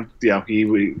get, he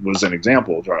was an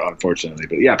example, unfortunately,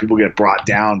 but people get brought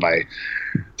down by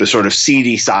the sort of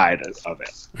seedy side of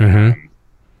it. Mm-hmm.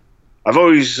 I've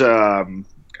always, I've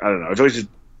always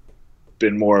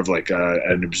been more of like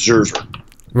an observer.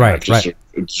 Right. Sort of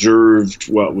observed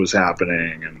what was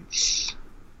happening, and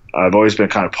I've always been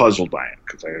kind of puzzled by it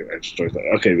because I just always thought,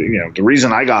 okay, the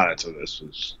reason I got into this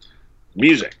was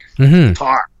music,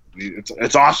 guitar.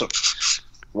 It's awesome.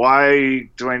 Why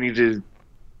do I need to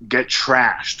get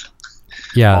trashed?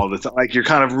 Yeah, all the time? Like, you're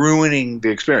kind of ruining the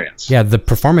experience. Yeah, the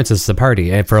performance is the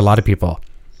party for a lot of people.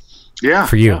 Yeah,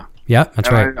 for you. Yeah, that's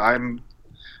right.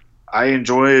 I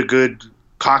enjoy a good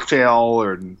cocktail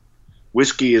or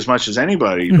whiskey as much as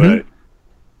anybody, but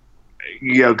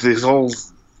this whole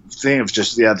thing of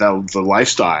just the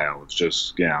lifestyle. It's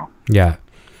just Yeah.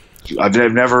 I've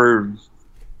never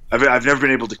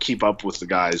been able to keep up with the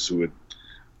guys who would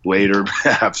later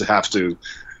have to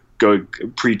go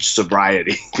preach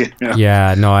sobriety.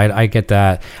 Yeah, no, I get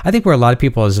that. I think where a lot of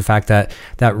people is the fact that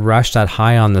rush, that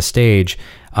high on the stage,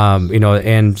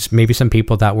 and maybe some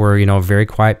people that were, very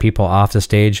quiet people off the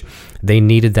stage, they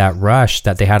needed that rush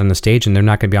that they had on the stage, and they're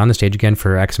not going to be on the stage again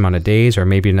for X amount of days, or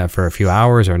maybe not for a few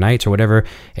hours or nights or whatever.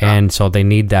 And so they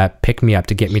need that pick me up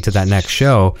to get me to that next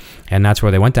show. And that's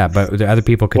where they went that. But the other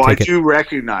people could take it. Well, I do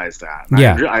recognize that.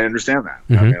 Yeah. I understand that.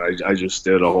 Mm-hmm. I mean, I just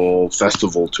did a whole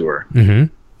festival tour.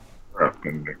 Mm-hmm.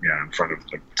 In front of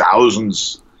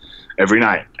thousands every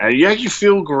night, and you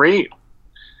feel great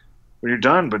when you're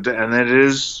done, and it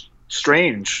is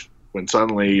strange when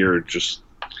suddenly you're just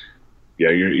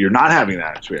you're not having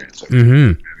that experience.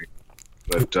 Mm-hmm.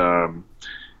 But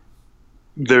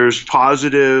there's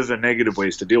positive and negative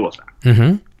ways to deal with that.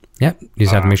 Mm-hmm. Yep, you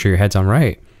just have to make sure your head's on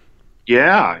right.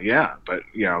 Yeah, but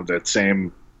that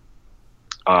same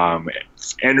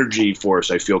energy force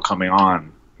I feel coming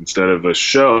on. Instead of a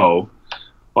show,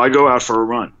 I go out for a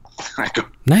run.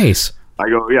 Nice. I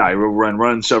will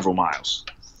run several miles.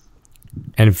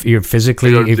 And if you're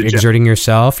physically exerting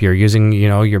yourself, you're using,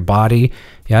 your body.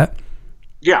 Yeah.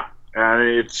 Yeah, and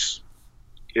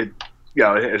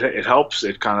it helps.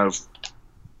 It kind of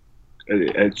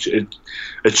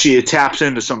it taps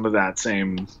into some of that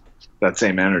same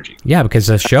energy. Yeah, because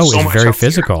the show is very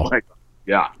physical.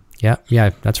 Yeah,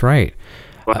 that's right.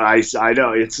 But I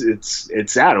know it's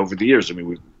sad over the years. I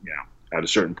mean, at a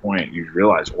certain point, you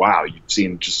realize, wow, you've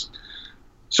seen just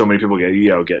so many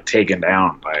people get taken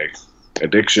down by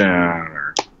addiction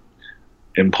or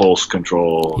impulse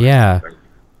control. Yeah.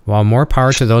 Well, more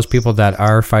power to those people that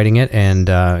are fighting it and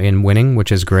in winning,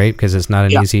 which is great because it's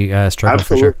not an easy struggle.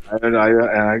 Absolutely. For sure. And I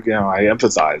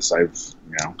empathize.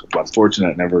 I'm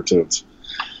fortunate never to have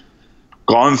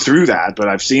gone through that, but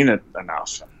I've seen it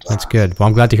enough. That's good. Well,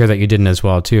 I'm glad to hear that you didn't as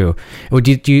well too. Would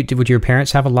your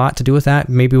parents have a lot to do with that?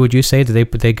 Maybe would you say did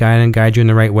they guide you in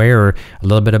the right way, or a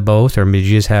little bit of both, or did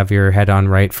you just have your head on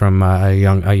right from a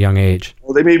young age?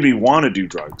 Well, they made me want to do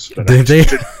drugs. But Did they?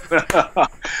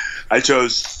 I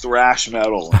chose thrash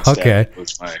metal instead.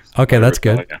 Okay, that's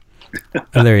good.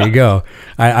 Oh, there you go.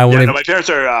 My parents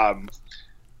are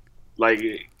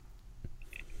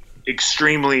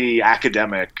extremely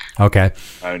academic. Okay.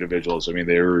 Individuals. I mean,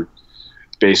 they were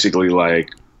basically they're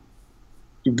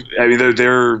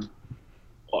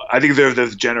I think they're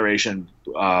the generation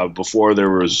before there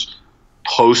was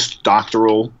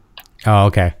postdoctoral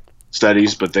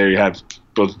studies, but they have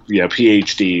both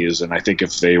PhDs, and I think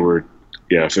if they were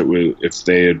if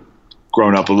they had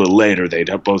grown up a little later,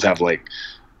 they'd both have a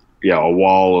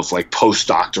wall of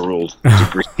postdoctoral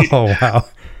degrees. Oh wow.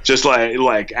 Just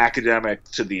like academic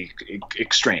to the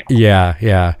extreme.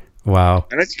 Yeah. Wow.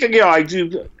 And I think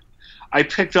I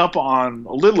picked up on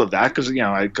a little of that because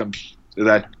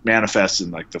that manifests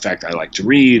in the fact that I like to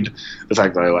read, the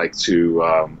fact that I like to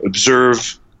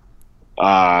observe.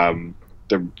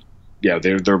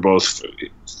 They're both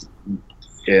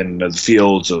in the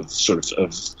fields of sort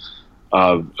of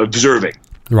observing,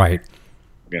 right?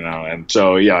 And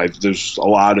so there's a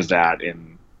lot of that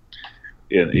in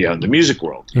the music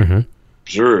world. Mm-hmm.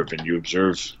 You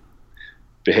observe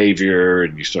behavior,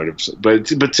 and you sort of, but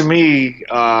to me,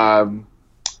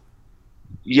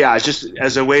 just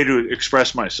as a way to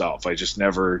express myself, I just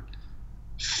never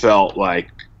felt like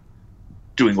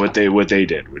doing what they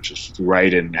did, which is to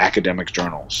write in academic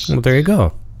journals. Well, there you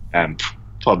go. And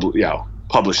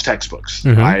publish textbooks.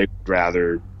 Mm-hmm. I'd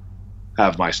rather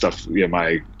have my stuff,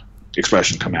 my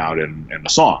expression come out in a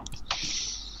song.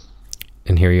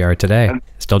 And here you are today,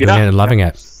 still doing it and loving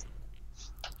it.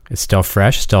 It's still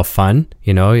fresh, still fun.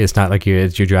 It's not like you're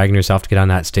dragging yourself to get on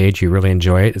that stage. You really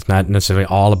enjoy it. It's not necessarily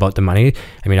all about the money.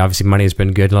 I mean, obviously money has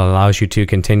been good and allows you to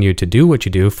continue to do what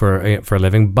you do for a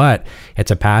living, but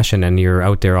it's a passion, and you're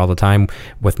out there all the time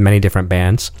with many different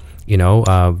bands, between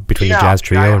the jazz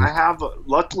trio. I have,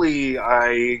 luckily,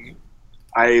 my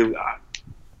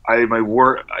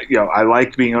work, I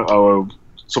like being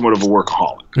somewhat of a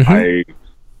workaholic. Mm-hmm.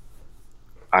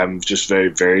 I'm just very,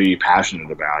 very passionate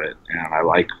about it, and I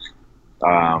like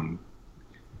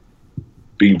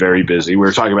being very busy. We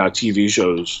were talking about TV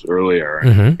shows earlier,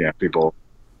 and mm-hmm. People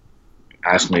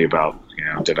ask me about,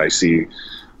 did I see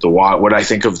what I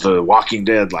think of The Walking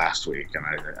Dead last week, and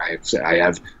I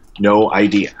have no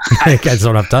idea. I just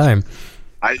don't have time.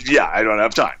 I don't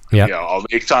have time. Yeah, I'll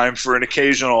make time for an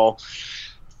occasional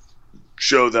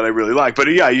show that I really like, but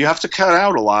you have to cut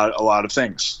out a lot of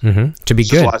things mm-hmm. to be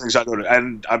good. A lot of things I don't,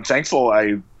 and I'm thankful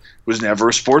I was never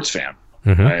a sports fan.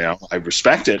 Mm-hmm. I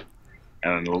respect it,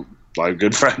 and a lot of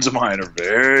good friends of mine are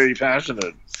very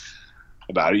passionate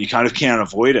about it. You kind of can't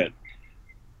avoid it,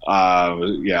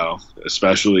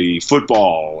 especially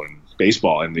football and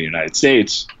baseball in the United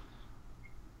States.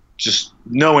 Just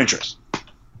no interest.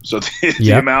 So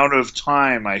the amount of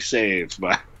time I save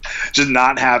by just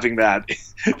not having that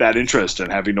interest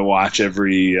and having to watch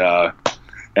every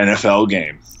NFL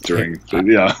game during,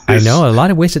 I know, a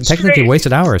lot of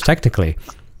wasted hours, technically.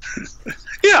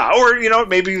 Yeah, or,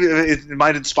 maybe it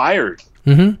might inspire.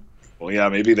 Mm-hmm. Well,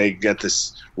 maybe they get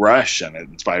this rush and it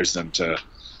inspires them to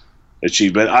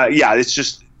achieve. But, it's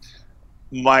just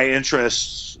my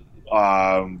interests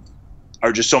are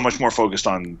just so much more focused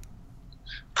on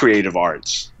creative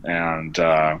arts and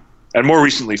more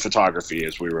recently photography.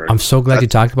 I'm so glad you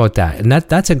talked about that, and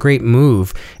that's a great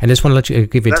move. And I just want to let you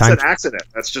give you time. That's an accident.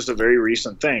 That's just a very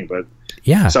recent thing, but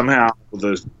somehow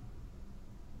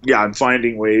I'm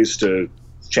finding ways to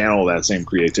channel that same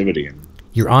creativity.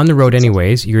 You're on the road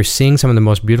anyways. You're seeing some of the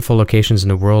most beautiful locations in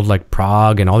the world, like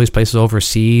Prague and all these places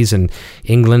overseas, and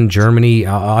England, Germany.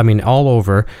 All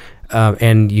over.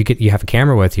 And you have a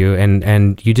camera with you,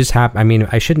 and you just have.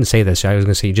 I shouldn't say this. I was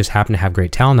going to say you just happen to have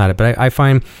great talent at it. But I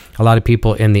find a lot of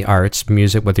people in the arts,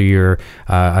 music, whether you're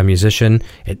a musician,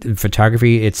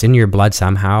 photography, it's in your blood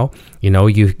somehow.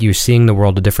 You're seeing the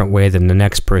world a different way than the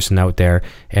next person out there,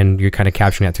 and you're kind of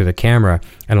capturing that through the camera.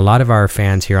 And a lot of our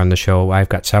fans here on the show, I've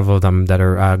got several of them that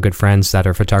are good friends that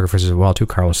are photographers as well too.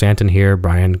 Carlos Santon here,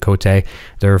 Brian Cote,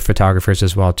 they're photographers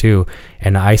as well too.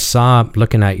 And I saw,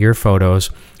 looking at your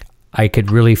photos, I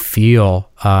could really feel,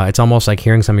 it's almost like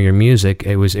hearing some of your music.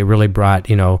 It really brought,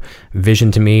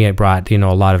 vision to me. It brought, a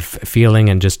lot of feeling,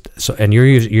 and and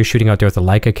you're shooting out there with a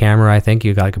Leica camera. I think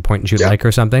you got like a point and shoot Leica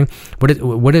or something.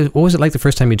 What was it like the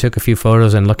first time you took a few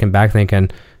photos and looking back thinking,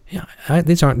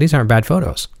 these aren't bad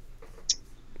photos?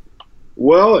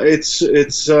 Well, it's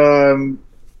a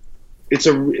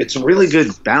really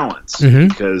good balance, mm-hmm.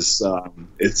 because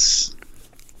it's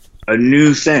a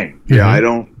new thing. Mm-hmm. Yeah, I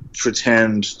don't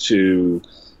pretend to,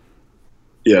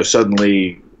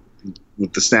 suddenly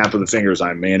with the snap of the fingers,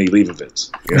 I'm Manny Leibovitz.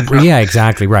 Yeah,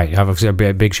 exactly right. You have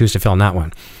a big shoes to fill in that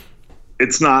one.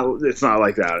 It's not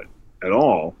like that at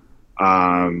all.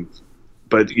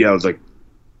 But it's like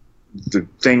the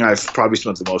thing I've probably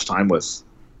spent the most time with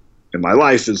in my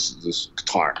life is this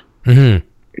guitar. Mm-hmm.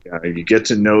 You get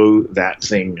to know that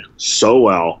thing so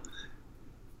well,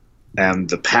 and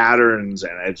the patterns,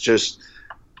 and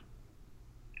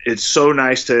it's so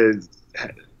nice to.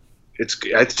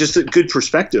 It's just a good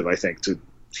perspective, I think, to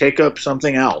take up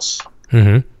something else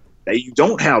mm-hmm. that you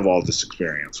don't have all this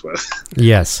experience with.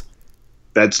 Yes,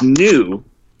 that's new.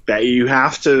 That you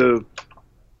have to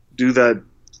do the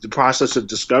process of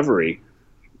discovery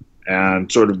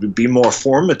and sort of be more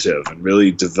formative and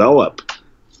really develop.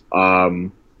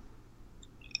 And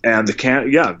the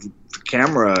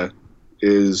camera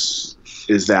is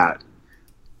that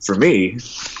for me.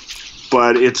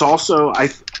 But it's also, I,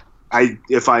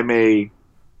 if I may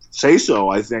say so,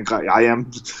 I think I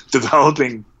am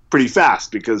developing pretty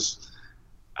fast, because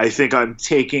I think I'm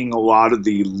taking a lot of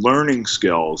the learning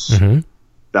skills mm-hmm.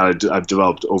 that I've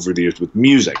developed over the years with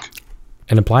music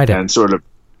and applied it, and sort of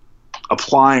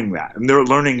applying that, and they're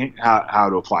learning how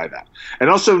to apply that, and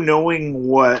also knowing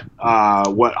what I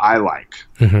like,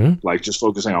 mm-hmm. like just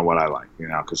focusing on what I like,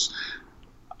 because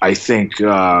I think.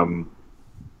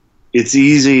 It's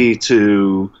easy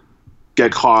to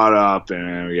get caught up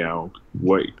in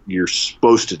what you're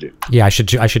supposed to do. Yeah, I should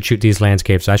shoot these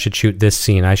landscapes. I should shoot this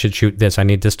scene. I should shoot this. I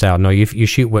need this style. No, you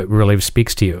shoot what really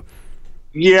speaks to you.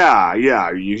 Yeah.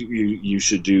 You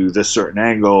should do this certain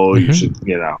angle. Mm-hmm. You should,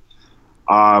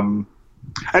 and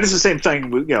it's the same thing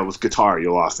with guitar.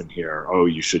 You'll often hear, oh,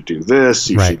 you should do this.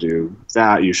 You should do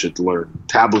that. You should learn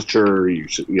tablature. You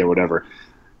should, whatever.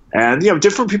 And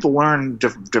different people learn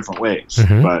different ways,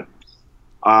 mm-hmm. but.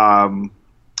 I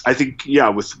think,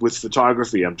 with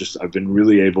photography, I've been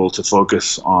really able to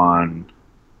focus on,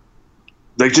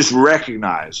 like, just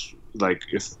recognize, like,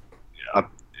 if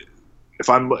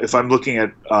I'm looking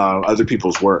at other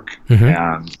people's work mm-hmm.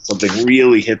 and something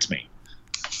really hits me,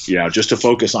 just to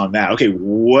focus on that. Okay,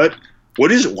 why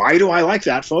do I like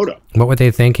that photo? What were they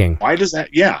thinking? Why does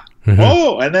that? Yeah. Mm-hmm.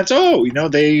 Oh, and that's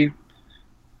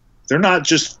they're not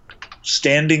just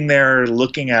standing there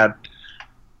looking at.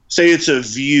 Say it's a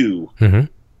view mm-hmm.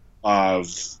 of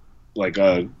like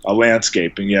a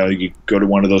landscape, and you go to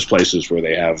one of those places where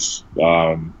they have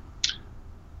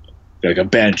like a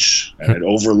bench and it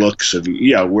overlooks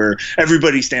where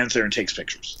everybody stands there and takes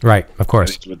pictures. Right, of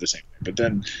course. With the same thing. But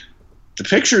then the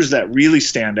pictures that really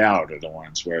stand out are the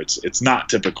ones where it's not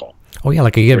typical. Oh yeah,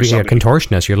 like you get a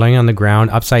contortionist. You're laying on the ground,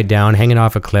 upside down, hanging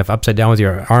off a cliff, upside down with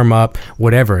your arm up,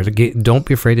 whatever. Don't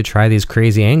be afraid to try these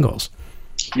crazy angles.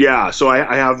 Yeah, so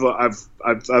I've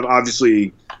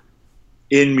obviously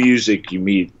in music you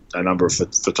meet a number of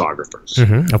photographers.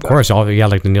 Mm-hmm, of course,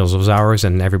 like the Neil Zozauers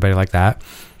and everybody like that.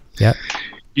 Yeah.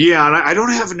 Yeah, and I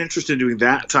don't have an interest in doing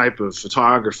that type of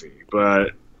photography,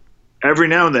 but every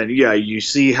now and then, yeah, you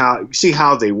see how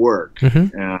they work,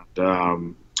 mm-hmm.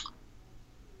 and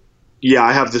yeah,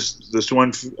 I have this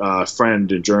one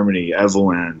friend in Germany,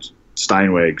 Evelyn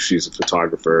Steinweg. She's a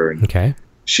photographer, and okay.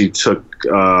 she took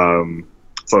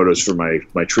photos for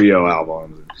my trio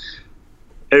album.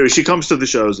 Anyway, she comes to the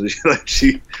shows, and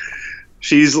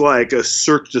she's like a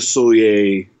Cirque du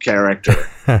Soleil character.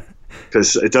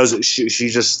 Because it doesn't. She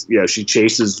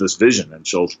chases this vision, and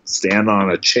she'll stand on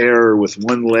a chair with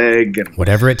one leg and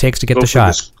whatever it takes to get the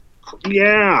shot.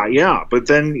 Yeah. But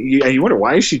then you wonder,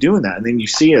 why is she doing that? And then you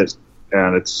see it,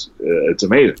 and it's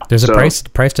amazing. There's a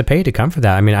price to pay to come for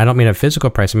that. I mean, I don't mean a physical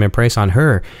price. I mean a price on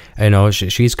her. You know,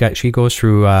 she goes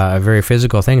through a very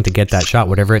physical thing to get that shot,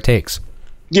 whatever it takes.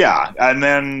 Yeah, and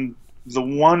then the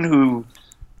one who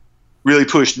really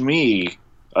pushed me,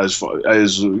 as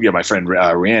my friend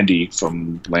Randy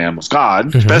from Lamb of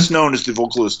God, mm-hmm. best known as the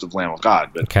vocalist of Lamb of God,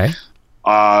 but okay,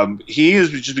 he has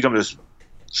just become a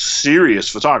serious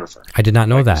photographer. I did not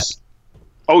know that.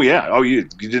 Oh yeah, you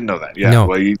didn't know that? Yeah, no.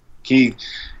 Well, he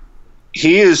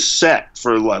is set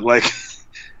for like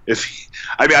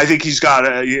I think he's got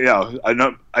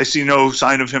I see no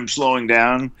sign of him slowing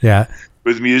down. Yeah.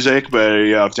 With music, but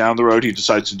if down the road he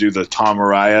decides to do the Tom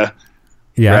Araya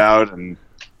route, and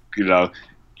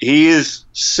he is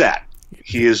set.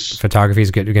 He is photography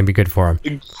is going to be good for him.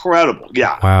 Incredible,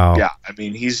 yeah. Wow, yeah. I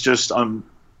mean, he's just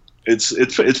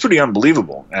it's pretty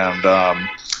unbelievable, and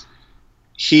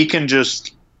he can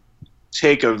just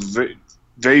take a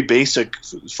very basic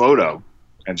photo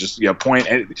and just point.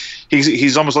 And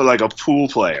he's almost like a pool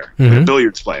player, mm-hmm. like a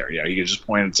billiards player. Yeah, he can just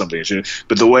point at something and shoot.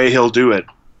 But the way he'll do it,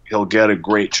 he'll get a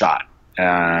great shot,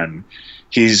 and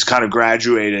he's kind of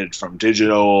graduated from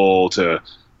digital to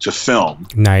film.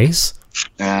 Nice.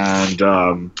 And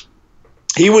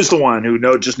he was the one who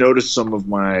just noticed some of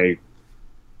my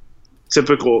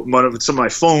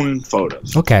phone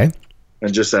photos. Okay.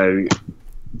 And just said,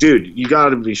 "Dude, you got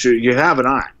to be sure you have an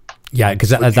eye." Yeah,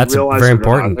 because that's very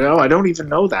important. No, I don't even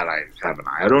know that I have an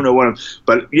eye. I don't know what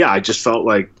but yeah, I just felt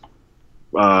like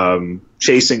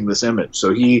chasing this image.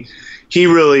 So he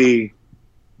really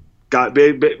got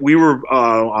big. We were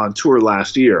on tour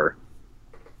last year,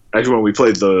 actually, when we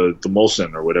played the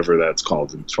Molson or whatever that's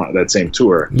called, that same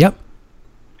tour. Yep.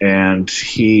 And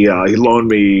he loaned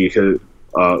me a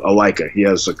Leica. He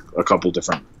has a couple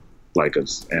different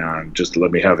Leicas, and just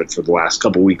let me have it for the last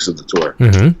couple weeks of the tour.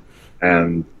 Mm-hmm.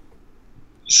 And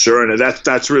sure enough,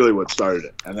 that's really what started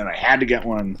it. And then I had to get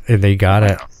one. And they got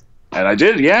it. And I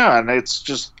did, yeah. And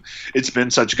it's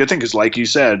been such a good thing because, like you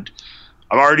said,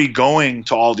 I'm already going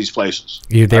to all these places.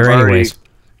 You're there anyways.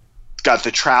 Got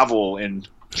the travel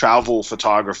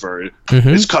photographer. Mm-hmm.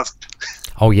 It's covered.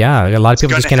 Oh yeah, a lot of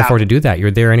people just can't afford to do that.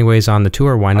 You're there anyways on the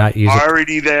tour. Why not use it?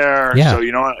 Already there. Yeah. So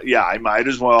you know what? Yeah, I might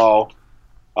as well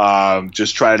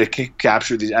just try to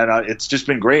capture these. And it's just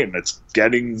been great, and it's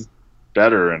getting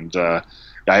better. And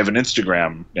I have an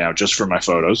Instagram now just for my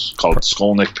photos called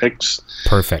Skolnick Pics.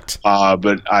 Perfect.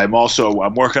 But I'm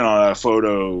working on a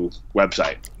photo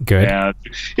website. Good. And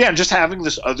yeah, just having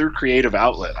this other creative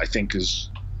outlet, I think, is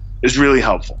really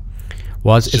helpful.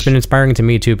 Well, it's been inspiring to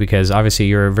me too, because obviously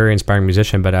you're a very inspiring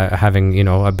musician, but having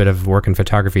a bit of work in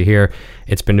photography here,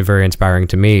 it's been very inspiring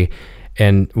to me.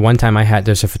 And one time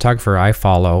there's a photographer I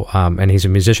follow, and he's a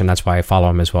musician. That's why I follow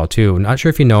him as well too. Not sure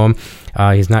if you know him.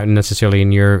 He's not necessarily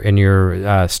in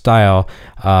your style.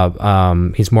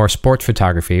 He's more sports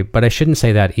photography, but I shouldn't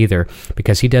say that either,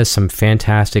 because he does some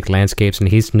fantastic landscapes, and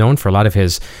he's known for a lot of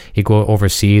he go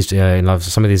overseas,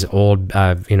 some of these old,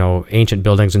 ancient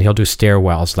buildings, and he'll do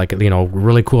stairwells, like,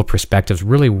 really cool perspectives,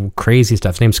 really crazy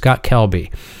stuff. His name's Scott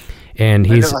Kelby. And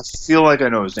I feel like I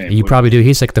know his name. You probably do.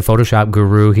 He's like the Photoshop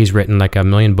guru. He's written like 1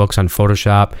 million books on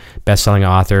Photoshop, best-selling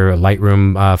author,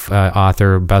 Lightroom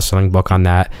author, best-selling book on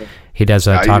that. He does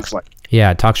a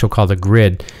talk show called The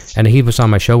Grid. And he was on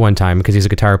my show one time because he's a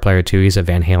guitar player too. He's a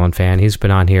Van Halen fan. He's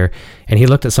been on here, and he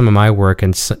looked at some of my work,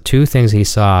 and two things he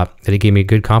saw that he gave me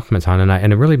good compliments on,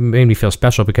 and it really made me feel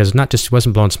special, because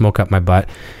wasn't blowing smoke up my butt.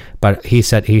 But he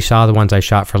said he saw the ones I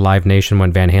shot for Live Nation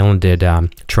when Van Halen did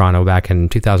Toronto back in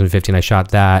 2015. I shot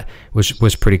that, which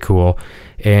was pretty cool.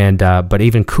 And but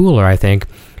even cooler, I think,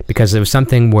 because it was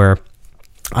something where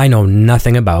I know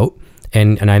nothing about,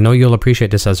 and I know you'll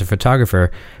appreciate this as a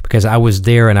photographer, because I was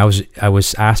there and I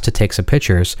was asked to take some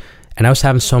pictures, and I was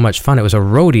having so much fun. It was a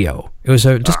rodeo. It was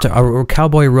just a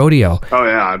cowboy rodeo. Oh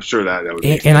yeah, I'm sure that would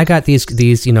be. And I got these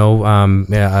these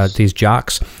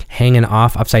jocks hanging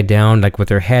off upside down, like with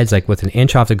their heads like with an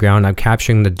inch off the ground. I'm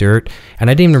capturing the dirt, and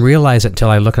I didn't even realize it until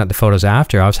I looking at the photos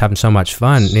after. I was having so much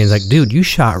fun. And he's like, "Dude, you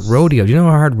shot rodeo. Do you know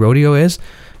how hard rodeo is?"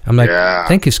 I'm like,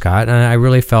 Thank you, Scott. And I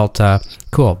really felt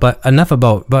cool. But enough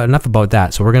about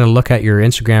that. So we're going to look at your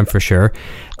Instagram for sure.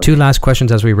 2 last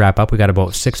questions as we wrap up. We got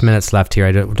about 6 minutes left here.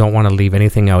 I don't want to leave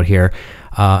anything out here.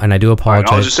 And I do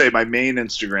apologize. Right, I'll just say my main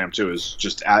Instagram too is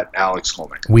just at Alex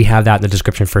Kolnick. We have that in the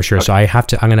description for sure. Okay. So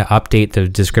I'm going to update the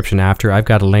description after. I've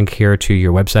got a link here to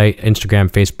your website, Instagram,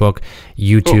 Facebook,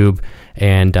 YouTube. Oh.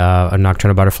 And a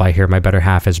Nocturnal Butterfly here, my better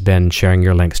half, has been sharing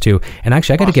your links too. And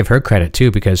actually, I got to give her credit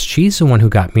too, because she's the one who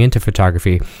got me into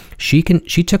photography. She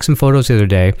took some photos the other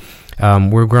day.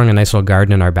 We're growing a nice little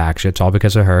garden in our back. It's all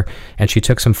because of her. And she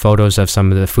took some photos of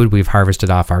some of the food we've harvested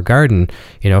off our garden,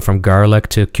 from garlic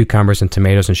to cucumbers and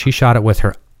tomatoes. And she shot it with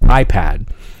her iPad.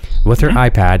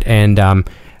 And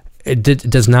it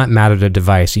does not matter the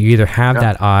device. You either have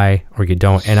that eye or you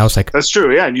don't. And I was like, that's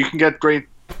true. Yeah, and you can get great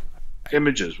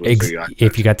images with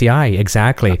if you got the eye,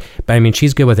 exactly. But I mean,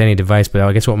 she's good with any device. But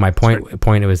I guess what my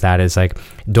point was that is like,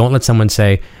 don't let someone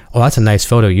say, "Oh, that's a nice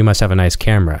photo. You must have a nice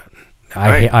camera."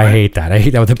 I hate that. I hate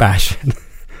that with a passion.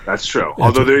 That's true.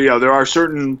 Although there are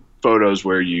certain photos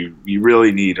where you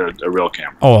really need a real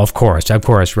camera. Oh, of course,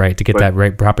 right, to get that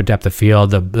right proper depth of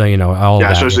field. All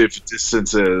that. Especially if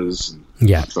distances.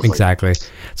 Yeah, exactly. Like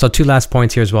so 2 last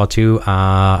points here as well too.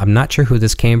 I'm not sure who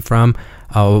this came from.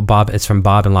 Oh, Bob, it's from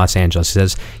Bob in Los Angeles. He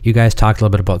says, you guys talked a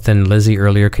little bit about Thin Lizzy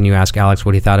earlier. Can you ask Alex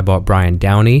what he thought about Brian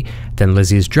Downey, Thin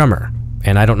Lizzy's drummer?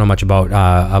 And I don't know much about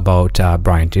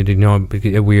Brian. Did you know?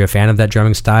 Were you a fan of that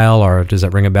drumming style, or does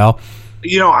that ring a bell?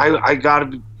 I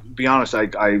gotta be honest.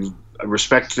 I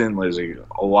respect Thin Lizzy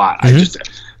a lot. Mm-hmm.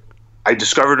 I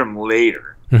discovered him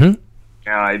later,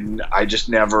 and I just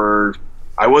never.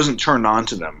 I wasn't turned on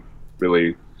to them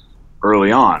really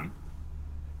early on.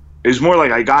 It was more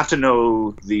like I got to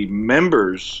know the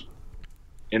members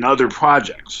in other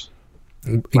projects.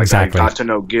 Exactly. Like I got to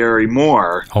know Gary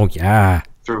Moore. Oh yeah.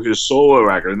 Through his solo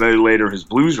record, and then later his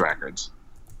blues records.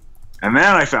 And then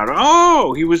I found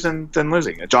out, he was in Thin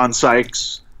Lizzy. John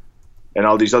Sykes and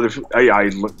all these other.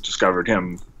 I discovered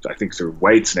him, I think, through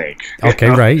Whitesnake. Okay,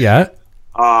 right, yeah.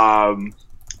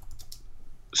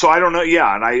 So I don't know,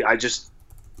 yeah, and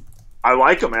I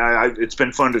like them. It's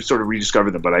been fun to sort of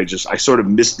rediscover them, but I sort of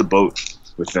missed the boat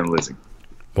with Thin Lizzy.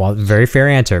 Well, very fair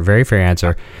answer.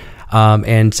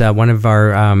 And one of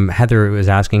our Heather was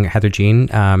asking, Heather Jean,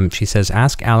 she says,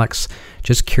 ask Alex,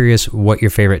 just curious what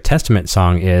your favorite Testament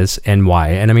song is and why.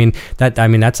 And I mean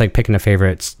that's like picking a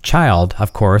favorite child,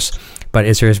 of course, but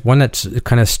is there one that's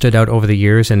kind of stood out over the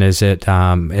years, and is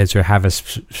there have a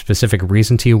specific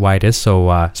reason to you why it is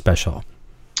so special?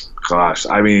 Gosh,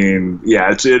 I mean,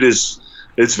 yeah,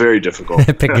 it's very difficult.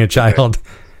 Picking a child.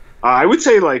 I would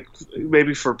say, like,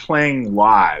 maybe for playing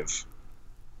live,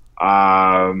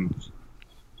 the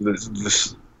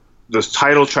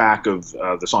title track of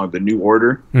the song "The New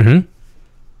Order"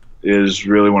 is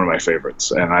really one of my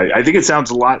favorites, and I think it sounds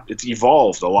a lot. It's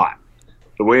evolved a lot.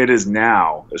 The way it is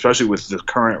now, especially with the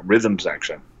current rhythm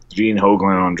section, Gene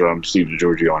Hoglan on drums, Steve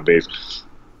DiGiorgio on bass,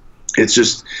 it's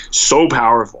just so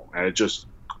powerful, and it just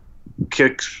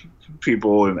kicks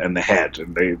people in the head,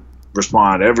 and they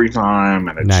respond every time,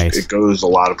 and it goes a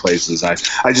lot of places. I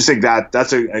just think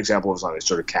that's an example of something that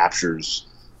sort of captures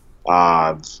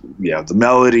the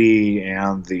melody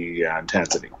and the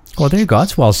intensity. Well, there you go.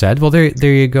 That's well said. Well, there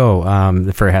you go.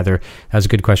 For Heather, that was a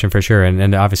good question for sure,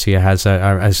 and obviously it has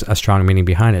a strong meaning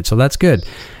behind it. So that's good.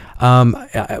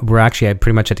 We're actually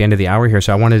pretty much at the end of the hour here,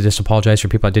 so I wanted to just apologize for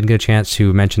people I didn't get a chance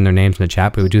to mention their names in the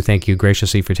chat, but we do thank you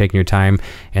graciously for taking your time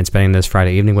and spending this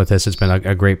Friday evening with us. It's been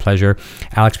a great pleasure.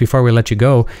 Alex, before we let you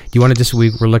go, do you want to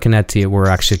we're looking at we're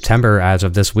actually September as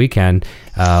of this weekend.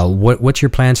 What's your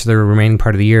plans for the remaining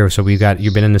part of the year? So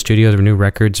you've been in the studio, there were new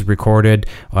records recorded.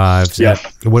 What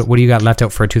do you got left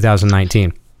out for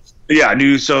 2019?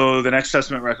 Yeah, so the next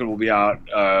Testament record will be out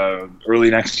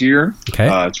early next year. Okay.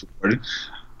 It's recorded.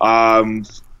 I'm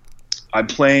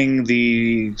playing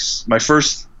my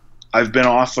first. I've been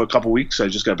off a couple weeks. I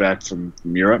just got back from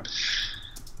Europe,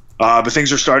 but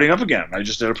things are starting up again. I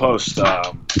just did a post.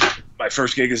 My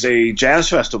first gig is a jazz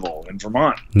festival in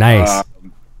Vermont. Nice.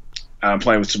 I'm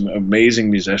playing with some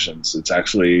amazing musicians. It's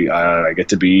actually I get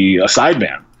to be a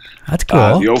sideman. That's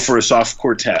cool. The O for a Soft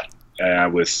Quartet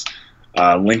with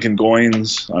Lincoln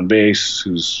Goins on bass,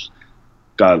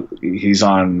 he's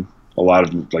on a lot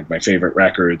of like my favorite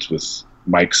records with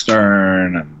Mike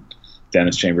Stern and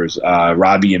Dennis Chambers,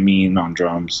 Robbie Amin on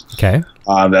drums. Okay.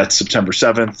 That's September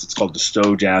 7th. It's called the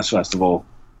Stowe Jazz Festival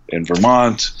in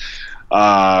Vermont.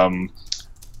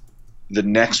 The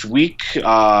next week,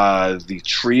 the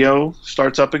Trio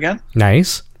starts up again.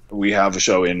 Nice. We have a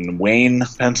show in Wayne,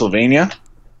 Pennsylvania,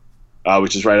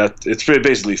 which is it's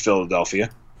basically Philadelphia.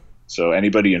 So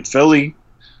anybody in Philly,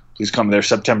 please come there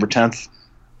September 10th.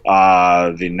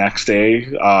 The next day,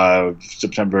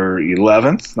 September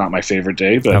 11th, not my favorite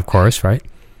day, but of course, right?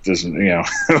 Doesn't,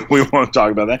 we won't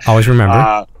talk about that. Always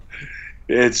remember.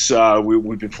 It's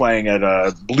we've been playing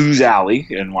at Blues Alley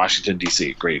in Washington,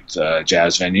 D.C., great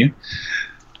jazz venue.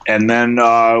 And then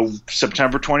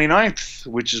September 29th,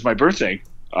 which is my birthday,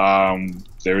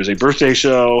 there is a birthday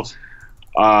show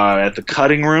at the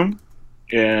Cutting Room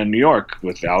in New York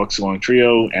with Alex Long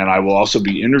Trio, and I will also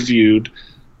be interviewed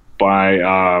by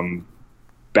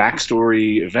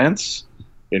Backstory Events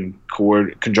in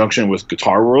conjunction with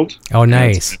Guitar World. Oh,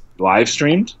 nice. Live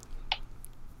streamed.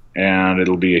 And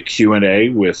it'll be a Q&A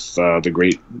with the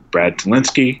great Brad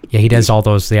Talinsky. Yeah, he does all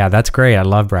those. Yeah, that's great. I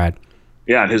love Brad.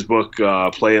 Yeah, and his book,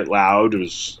 Play It Loud,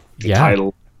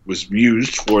 title was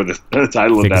used for the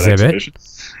title of that exhibition.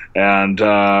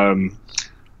 And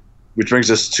which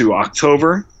brings us to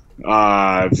October.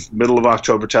 Middle of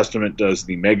October, Testament does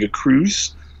the Mega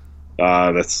Cruise.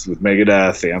 That's with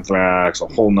Megadeth, Anthrax, a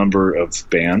whole number of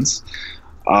bands.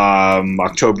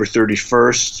 October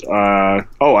 31st.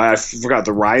 I forgot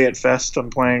the Riot Fest. I'm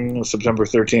playing September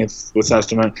 13th with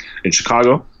Testament in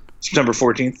Chicago. September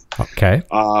 14th. Okay.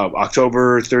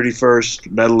 October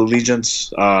 31st, Metal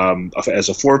Allegiance, as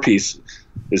a 4-piece,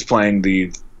 is playing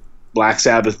the Black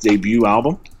Sabbath debut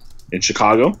album in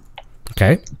Chicago.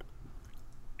 Okay.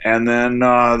 And then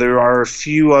there are a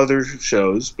few other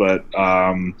shows, but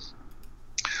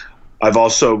I've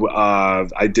also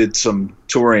I did some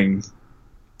touring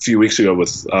a few weeks ago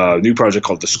with a new project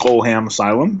called the Skullham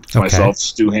Asylum. It's myself,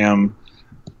 Stu Ham,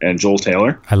 and Joel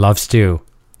Taylor. I love Stu.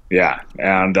 Yeah,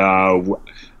 and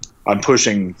I'm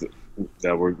pushing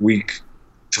the week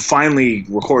to finally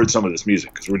record some of this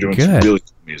music because we're doing some really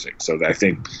good music. So I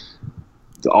think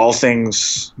all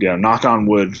things, knock on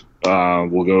wood,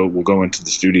 we'll go into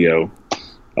the studio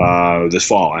this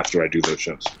fall after I do those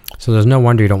shows. So there's no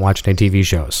wonder you don't watch any TV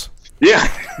shows. Yeah,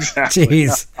 exactly.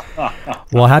 Jeez.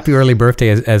 Well, happy early birthday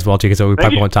as well, too, because we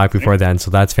probably won't talk before then, so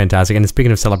that's fantastic. And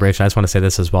speaking of celebration, I just want to say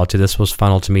this as well, too. This was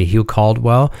funnel to me. Hugh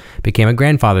Caldwell became a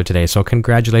grandfather today, so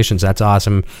congratulations. That's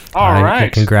awesome. All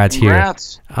right. Congrats, Hugh.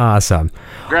 Awesome.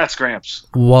 Congrats, Gramps.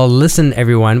 Well, listen,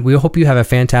 everyone, we hope you have a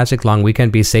fantastic long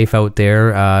weekend. Be safe out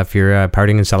there if you're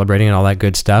partying and celebrating and all that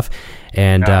good stuff.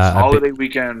 And holiday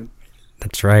weekend.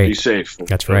 That's right. Be safe.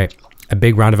 That's right. A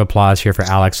big round of applause here for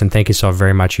Alex, and thank you so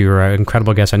very much. You were an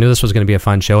incredible guest. I knew this was going to be a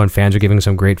fun show, and fans are giving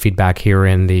some great feedback here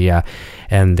in the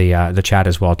chat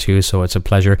as well too. So it's a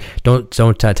pleasure. Don't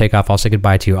take off. I'll say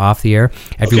goodbye to you off the air,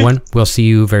 everyone. Okay. We'll see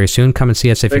you very soon. Come and see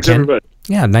us if Thanks, you can. Everybody.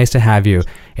 Yeah, nice to have you.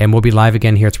 And we'll be live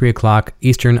again here 3:00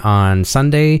 Eastern on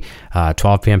Sunday,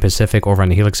 12 p.m. Pacific over on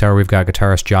the Helix Hour. We've got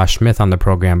guitarist Josh Smith on the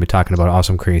program. We're talking about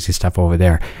awesome, crazy stuff over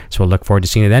there. So we'll look forward to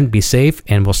seeing you then. Be safe,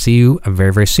 and we'll see you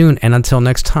very, very soon. And until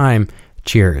next time,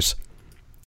 cheers.